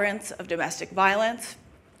tolerance of domestic violence,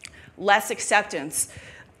 less acceptance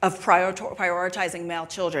of prioritizing male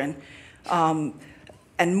children,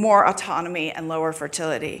 and more autonomy and lower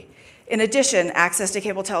fertility. In addition, access to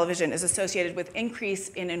cable television is associated with increase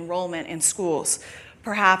in enrollment in schools.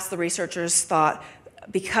 Perhaps the researchers thought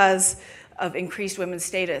because of increased women's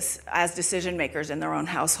status as decision makers in their own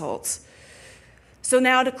households. So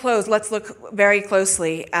now to close, let's look very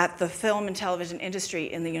closely at the film and television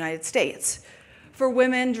industry in the United States. For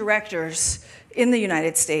women directors in the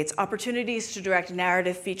United States, opportunities to direct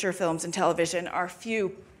narrative feature films and television are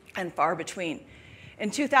few and far between. In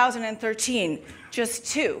 2013, just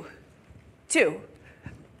two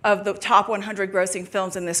of the top 100 grossing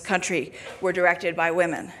films in this country were directed by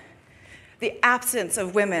women. The absence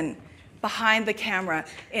of women behind the camera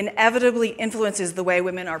inevitably influences the way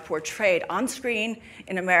women are portrayed on screen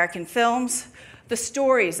in American films, the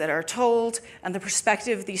stories that are told, and the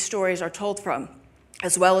perspective these stories are told from,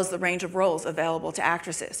 as well as the range of roles available to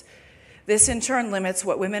actresses. This in turn limits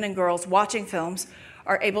what women and girls watching films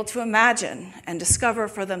are able to imagine and discover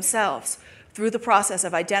for themselves through the process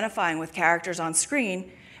of identifying with characters on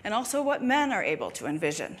screen, and also what men are able to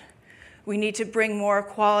envision. We need to bring more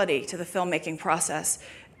equality to the filmmaking process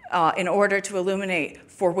in order to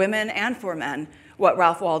illuminate for women and for men what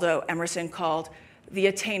Ralph Waldo Emerson called the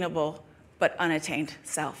attainable but unattained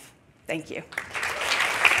self. Thank you.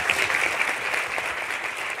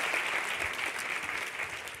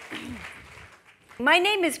 My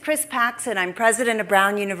name is Chris Paxson. I'm president of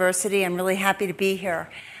Brown University. I'm really happy to be here.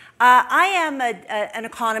 I am an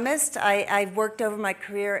economist. I've worked over my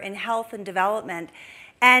career in health and development.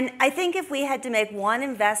 And I think if we had to make one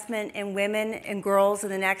investment in women and girls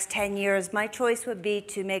in the next 10 years, my choice would be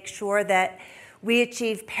to make sure that we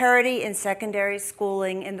achieve parity in secondary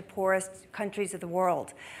schooling in the poorest countries of the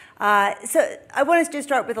world. So I want to just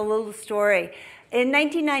start with a little story. In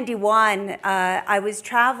 1991, I was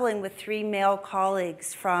traveling with 3 male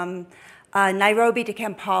colleagues from Nairobi to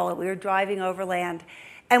Kampala. We were driving overland.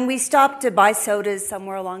 And we stopped to buy sodas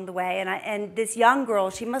somewhere along the way. And this young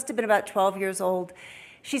girl, she must have been about 12 years old,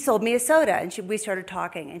 she sold me a soda, and we started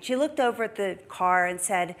talking. And she looked over at the car and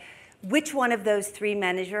said, "Which one of those 3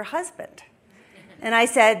 men is your husband?" And I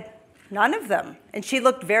said, "None of them." And she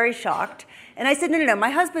looked very shocked. And I said, no,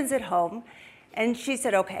 my husband's at home. And she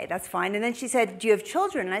said, "Okay, that's fine." And then she said, "Do you have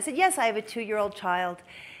children?" And I said, "Yes, I have a 2-year-old child."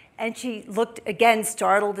 And she looked again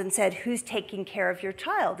startled and said, "Who's taking care of your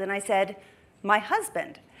child?" And I said, "My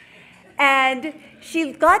husband." And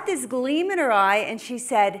she got this gleam in her eye, and she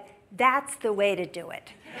said, "That's the way to do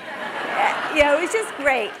it." It was just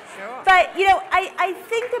great. Sure. But, I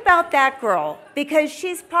think about that girl because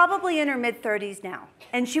she's probably in her mid-30s now.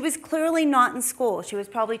 And she was clearly not in school. She was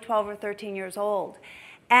probably 12 or 13 years old.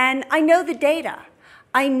 And I know the data.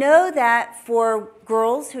 I know that for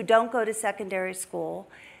girls who don't go to secondary school,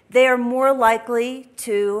 they are more likely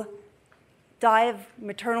to die of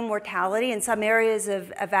maternal mortality. In some areas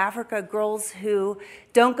of Africa, girls who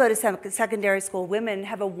don't go to secondary school, women,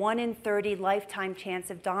 have a 1 in 30 lifetime chance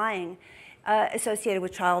of dying associated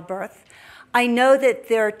with childbirth. I know that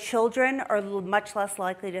their children are much less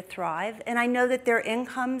likely to thrive, and I know that their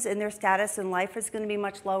incomes and their status in life is going to be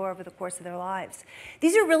much lower over the course of their lives.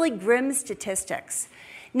 These are really grim statistics.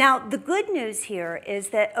 Now, the good news here is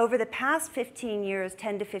that over the past 15 years,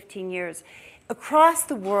 10 to 15 years, across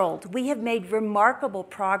the world, we have made remarkable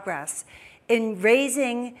progress in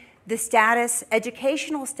raising the status,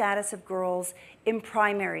 educational status of girls in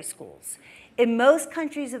primary schools. In most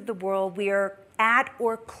countries of the world, we are at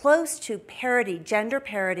or close to parity, gender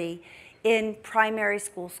parity, in primary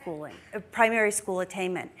school schooling, primary school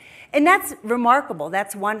attainment. And that's remarkable,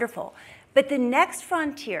 that's wonderful. But the next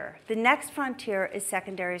frontier is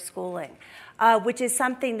secondary schooling, which is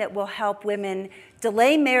something that will help women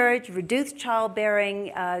delay marriage, reduce childbearing,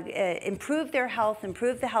 improve their health,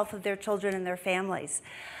 improve the health of their children and their families.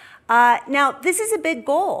 Now, this is a big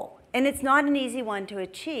goal, and it's not an easy one to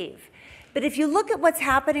achieve. But if you look at what's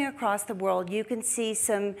happening across the world, you can see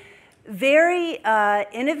some very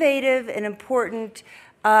innovative and important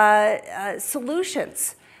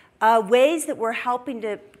solutions, ways that we're helping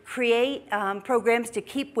to create programs to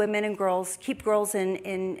keep women and girls, keep girls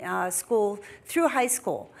in school through high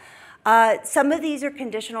school. Some of these are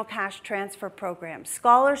conditional cash transfer programs,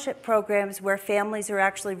 scholarship programs where families are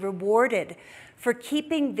actually rewarded for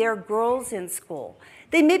keeping their girls in school.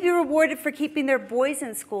 They may be rewarded for keeping their boys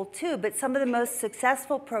in school too, but some of the most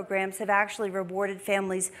successful programs have actually rewarded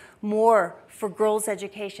families more for girls'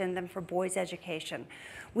 education than for boys' education.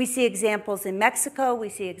 We see examples in Mexico, we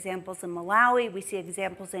see examples in Malawi, we see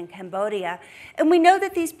examples in Cambodia, and we know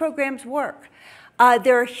that these programs work.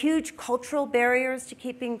 There are huge cultural barriers to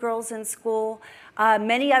keeping girls in school,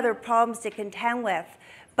 many other problems to contend with.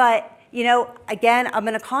 But, you know, again, I'm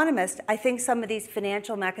an economist. I think some of these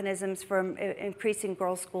financial mechanisms for increasing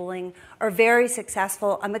girls' schooling are very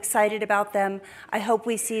successful. I'm excited about them. I hope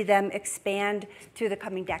we see them expand through the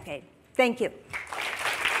coming decade. Thank you.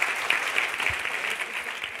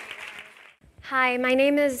 Hi, my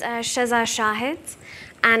name is Shiza Shahid,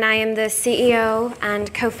 and I am the CEO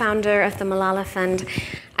and co-founder of the Malala Fund.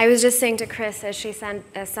 I was just saying to Chris as she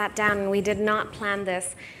sat down, and we did not plan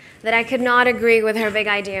this, that I could not agree with her big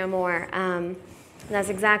idea more. That's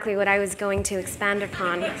exactly what I was going to expand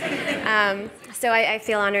upon. So I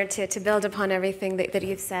feel honored to build upon everything that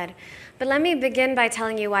you've said. But let me begin by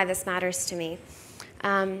telling you why this matters to me.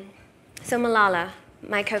 So Malala,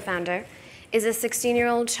 my co-founder, is a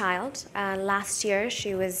 16-year-old child. Last year,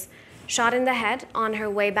 she was shot in the head on her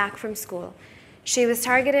way back from school. She was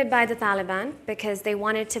targeted by the Taliban because they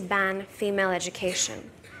wanted to ban female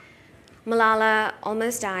education. Malala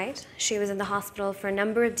almost died. She was in the hospital for a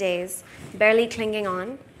number of days, barely clinging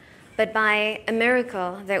on. But by a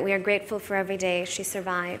miracle that we are grateful for every day, she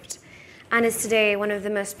survived and is today one of the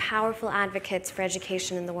most powerful advocates for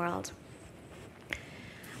education in the world.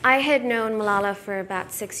 I had known Malala for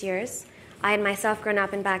about 6 years. I had myself grown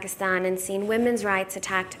up in Pakistan and seen women's rights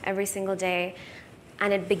attacked every single day,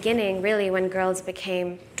 and at beginning, really, when girls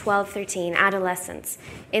became 12, 13, adolescents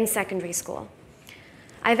in secondary school.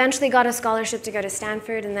 I eventually got a scholarship to go to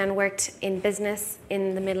Stanford and then worked in business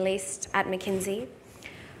in the Middle East at McKinsey.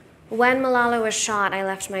 When Malala was shot, I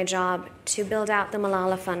left my job to build out the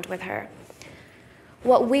Malala Fund with her.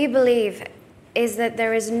 What we believe is that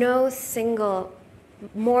there is no single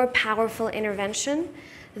more powerful intervention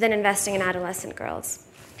than investing in adolescent girls.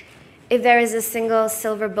 If there is a single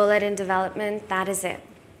silver bullet in development, that is it.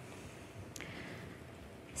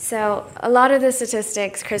 So a lot of the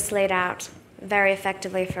statistics Chris laid out very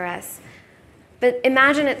effectively for us. But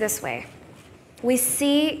imagine it this way. We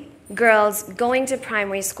see girls going to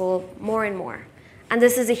primary school more and more, and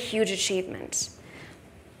this is a huge achievement.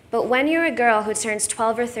 But when you're a girl who turns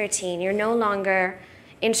 12 or 13, you're no longer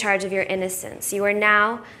in charge of your innocence. You are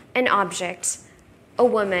now an object, a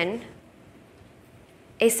woman,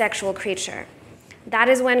 a sexual creature. That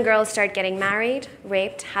is when girls start getting married,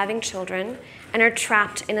 raped, having children, and are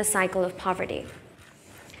trapped in a cycle of poverty.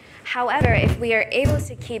 However, if we are able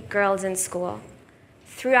to keep girls in school,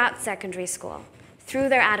 throughout secondary school, through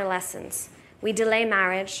their adolescence, we delay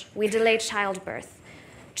marriage, we delay childbirth.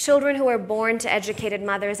 Children who are born to educated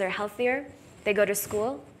mothers are healthier, they go to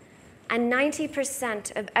school, and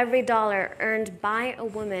 90% of every dollar earned by a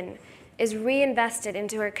woman is reinvested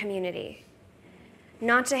into her community.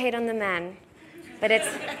 Not to hate on the men, but it's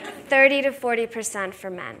 30 to 40% for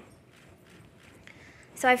men.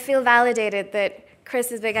 So I feel validated that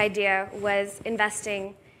Chris's big idea was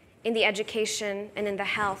investing in the education and in the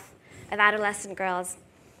health of adolescent girls.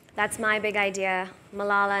 That's my big idea,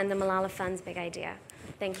 Malala and the Malala Fund's big idea.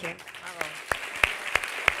 Thank you. Bravo.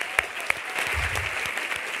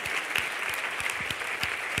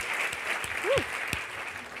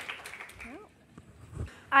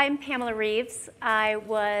 I'm Pamela Reeves. I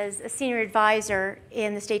was a senior advisor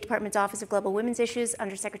in the State Department's Office of Global Women's Issues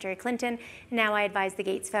under Secretary Clinton. Now I advise the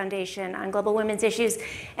Gates Foundation on global women's issues.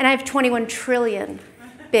 And I have 21 trillion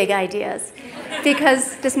big ideas,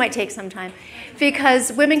 because this might take some time,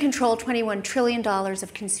 because women control $21 trillion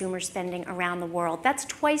of consumer spending around the world. That's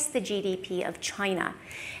twice the GDP of China.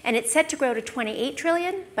 And it's set to grow to 28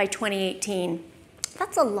 trillion by 2018.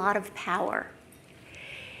 That's a lot of power.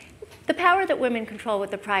 The power that women control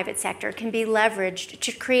with the private sector can be leveraged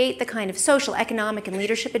to create the kind of social, economic, and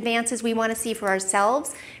leadership advances we want to see for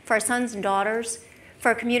ourselves, for our sons and daughters, for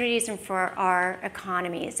our communities, and for our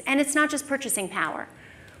economies. And it's not just purchasing power.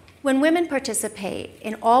 When women participate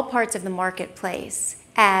in all parts of the marketplace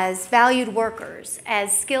as valued workers,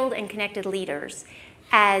 as skilled and connected leaders,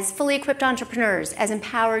 as fully equipped entrepreneurs, as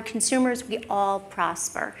empowered consumers, we all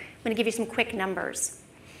prosper. I'm going to give you some quick numbers.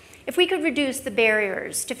 If we could reduce the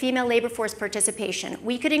barriers to female labor force participation,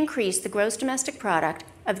 we could increase the gross domestic product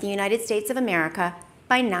of the United States of America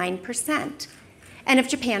by 9%. and of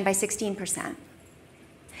Japan by 16%.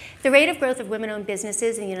 The rate of growth of women-owned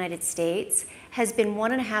businesses in the United States has been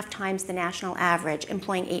 1.5 times the national average,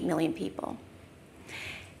 employing 8 million people.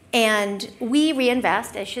 And we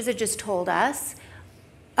reinvest, as Shiza just told us,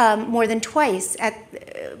 more than twice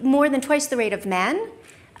the rate of men,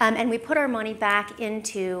 and we put our money back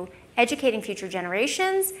into educating future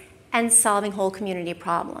generations and solving whole community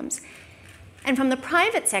problems. And from the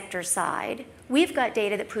private sector side, we've got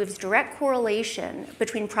data that proves direct correlation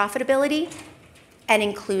between profitability and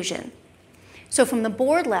inclusion. So from the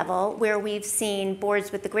board level, where we've seen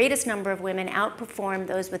boards with the greatest number of women outperform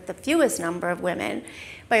those with the fewest number of women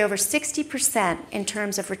by over 60% in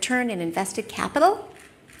terms of return in invested capital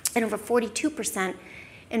and over 42%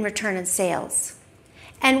 in return in sales.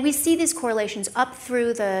 And we see these correlations up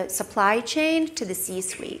through the supply chain to the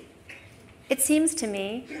C-suite. It seems to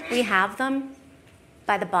me we have them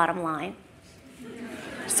by the bottom line.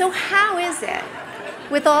 So how is it,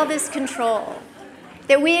 with all this control,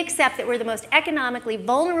 that we accept that we're the most economically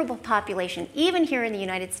vulnerable population, even here in the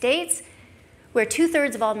United States, where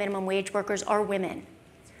 2/3 of all minimum wage workers are women,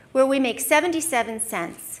 where we make 77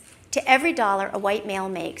 cents to every dollar a white male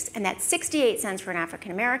makes, and that's 68 cents for an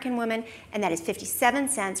African-American woman, and that is 57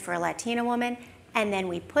 cents for a Latina woman, and then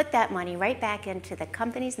we put that money right back into the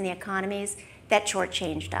companies and the economies that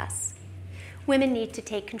shortchanged us. Women need to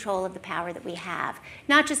take control of the power that we have,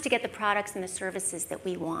 not just to get the products and the services that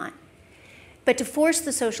we want, but to force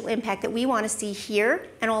the social impact that we want to see here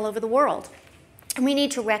and all over the world. And we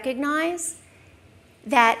need to recognize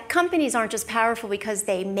that companies aren't just powerful because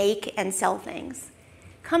they make and sell things.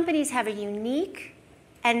 Companies have a unique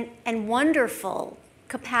and wonderful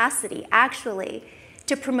capacity, actually,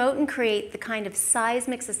 to promote and create the kind of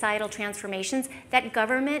seismic societal transformations that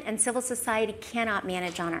government and civil society cannot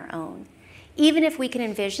manage on our own. Even if we can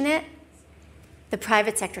envision it, the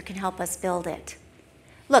private sector can help us build it.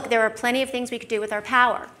 Look, there are plenty of things we could do with our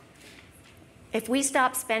power. If we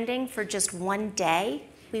stopped spending for just one day,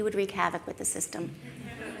 we would wreak havoc with the system.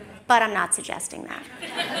 But I'm not suggesting that.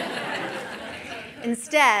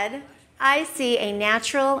 Instead, I see a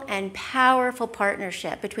natural and powerful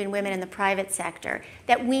partnership between women and the private sector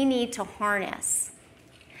that we need to harness.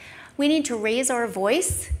 We need to raise our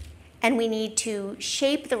voice, and we need to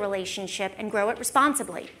shape the relationship and grow it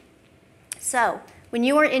responsibly. So, when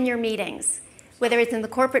you are in your meetings, whether it's in the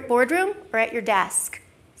corporate boardroom or at your desk,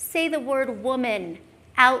 say the word woman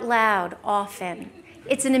out loud often.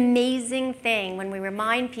 It's an amazing thing when we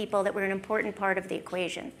remind people that we're an important part of the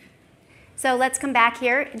equation. So let's come back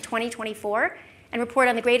here in 2024 and report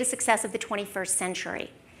on the greatest success of the 21st century.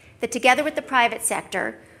 That together with the private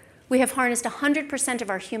sector, we have harnessed 100% of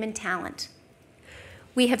our human talent.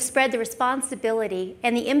 We have spread the responsibility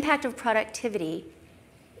and the impact of productivity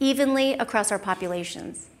evenly across our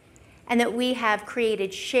populations, and that we have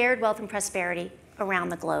created shared wealth and prosperity around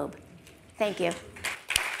the globe. Thank you.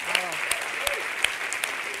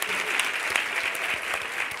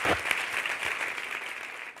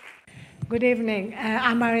 Good evening.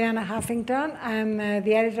 I'm Arianna Huffington. I'm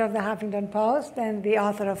the editor of the Huffington Post and the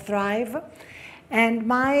author of Thrive. And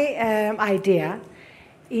my idea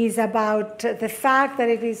is about the fact that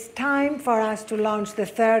it is time for us to launch the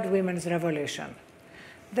third women's revolution.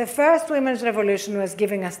 The first women's revolution was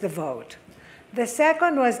giving us the vote. The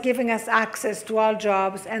second was giving us access to all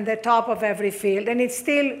jobs and the top of every field. And it's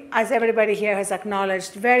still, as everybody here has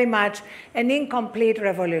acknowledged, very much an incomplete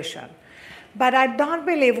revolution. But I don't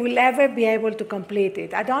believe we'll ever be able to complete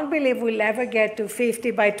it. I don't believe we'll ever get to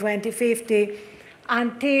 50 by 2050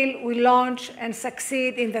 until we launch and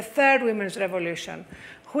succeed in the third women's revolution,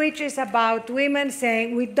 which is about women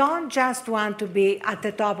saying we don't just want to be at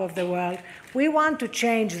the top of the world, we want to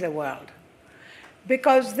change the world.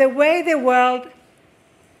 Because the way the world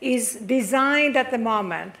is designed at the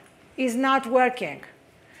moment is not working.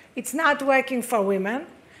 It's not working for women,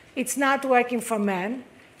 it's not working for men,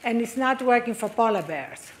 and it's not working for polar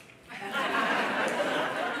bears.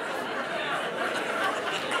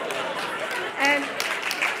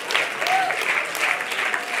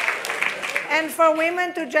 And for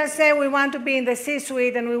women to just say we want to be in the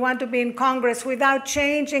C-suite and we want to be in Congress without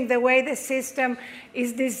changing the way the system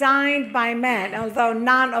is designed by men, although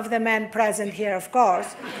none of the men present here, of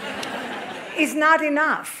course, is not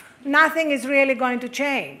enough. Nothing is really going to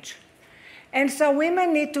change. And so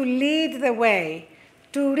women need to lead the way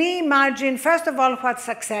to reimagine, first of all, what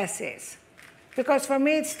success is. Because for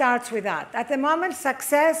me, it starts with that. At the moment,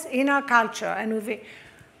 success in our culture, and we've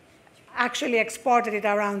actually exported it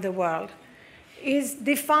around the world, is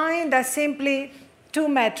defined as simply two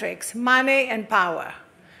metrics, money and power.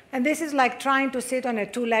 And this is like trying to sit on a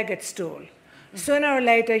two-legged stool. Sooner or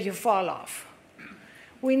later, you fall off.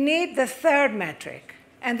 we need the third metric.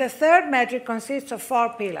 And the third metric consists of 4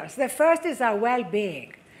 pillars. The first is our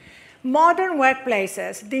well-being. Modern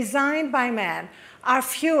workplaces designed by men are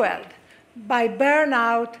fueled by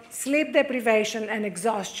burnout, sleep deprivation, and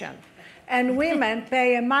exhaustion. And women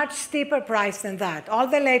pay a much steeper price than that. All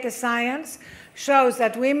the latest science shows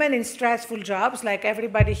that women in stressful jobs, like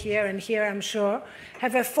everybody here and here I'm sure,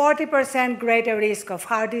 have a 40% greater risk of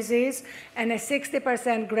heart disease and a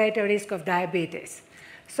 60% greater risk of diabetes.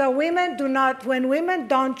 So when women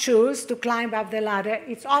don't choose to climb up the ladder,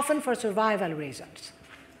 it's often for survival reasons.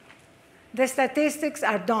 The statistics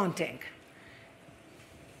are daunting.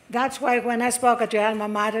 That's why when I spoke at your alma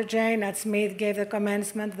mater, Jane, at Smith, gave the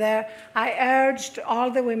commencement there, I urged all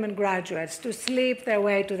the women graduates to sleep their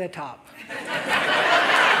way to the top.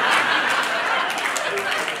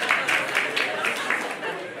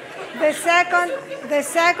 The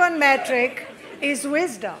second metric is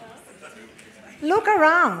wisdom. Look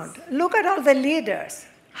around. Look at all the leaders.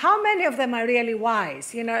 How many of them are really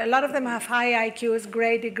wise? You know, a lot of them have high IQs,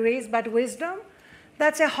 great degrees, but wisdom,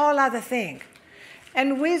 that's a whole other thing.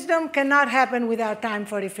 And wisdom cannot happen without time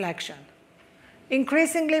for reflection.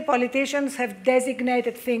 Increasingly, politicians have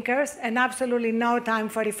designated thinkers and absolutely no time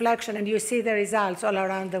for reflection, and you see the results all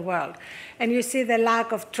around the world. And you see the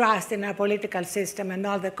lack of trust in our political system and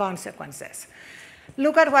all the consequences.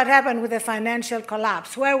 Look at what happened with the financial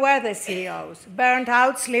collapse. Where were the CEOs? Burnt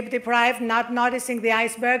out, sleep-deprived, not noticing the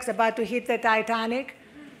icebergs about to hit the Titanic?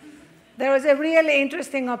 There was a really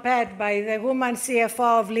interesting op-ed by the woman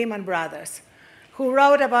CFO of Lehman Brothers, who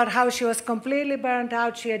wrote about how she was completely burnt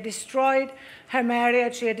out. She had destroyed her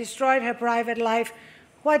marriage. She had destroyed her private life.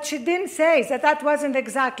 What she didn't say is that that wasn't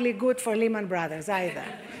exactly good for Lehman Brothers either.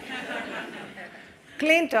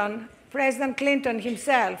 President Clinton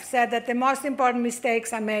himself said that the most important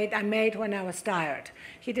mistakes I made when I was tired.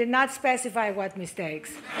 He did not specify what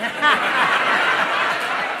mistakes.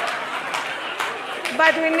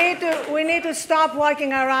 But we need to stop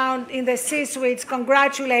walking around in the C-suites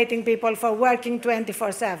congratulating people for working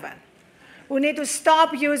 24/7. We need to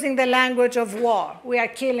stop using the language of war. We are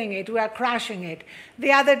killing it. We are crushing it.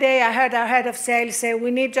 The other day, I heard our head of sales say,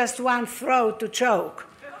 we need just one throat to choke.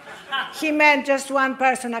 He meant just one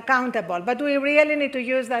person accountable. But do we really need to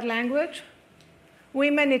use that language?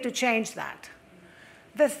 Women need to change that.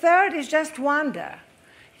 The third is just wonder.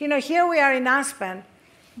 You know, here we are in Aspen,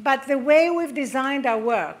 but the way we've designed our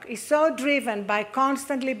work is so driven by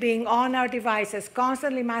constantly being on our devices,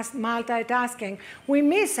 constantly multitasking, we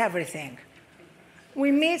miss everything.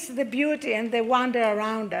 We miss the beauty and the wonder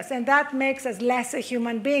around us, and that makes us lesser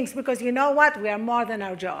human beings because you know what? We are more than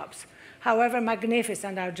our jobs, however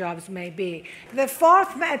magnificent our jobs may be. The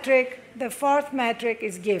fourth metric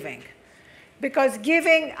is giving, because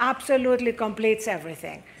giving absolutely completes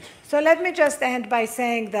everything. So let me just end by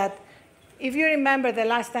saying that if you remember the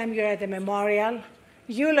last time you were at a memorial,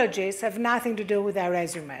 eulogies have nothing to do with our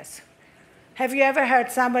resumes. Have you ever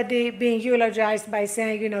heard somebody being eulogized by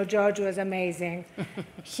saying, you know, George was amazing.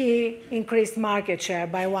 He increased market share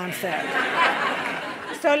by 1/3.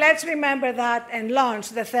 So let's remember that and launch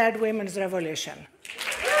the third women's revolution.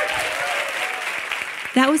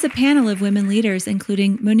 That was a panel of women leaders,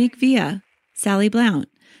 including Monique Villa, Sally Blount,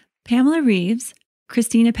 Pamela Reeves,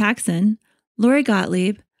 Christina Paxson, Lori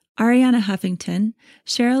Gottlieb, Arianna Huffington,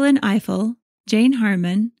 Sherilyn Eiffel, Jane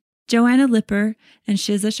Harman, Joanna Lipper, and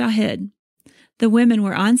Shiza Shahid. The women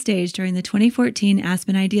were on stage during the 2014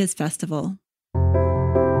 Aspen Ideas Festival.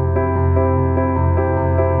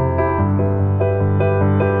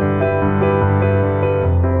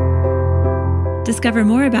 Discover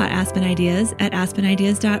more about Aspen Ideas at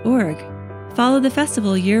aspenideas.org. Follow the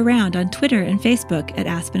festival year-round on Twitter and Facebook at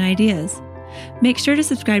Aspen Ideas. Make sure to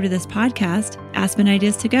subscribe to this podcast, Aspen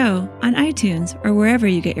Ideas to Go, on iTunes or wherever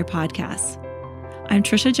you get your podcasts. I'm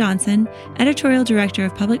Trisha Johnson, Editorial Director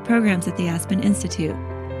of Public Programs at the Aspen Institute.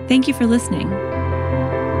 Thank you for listening.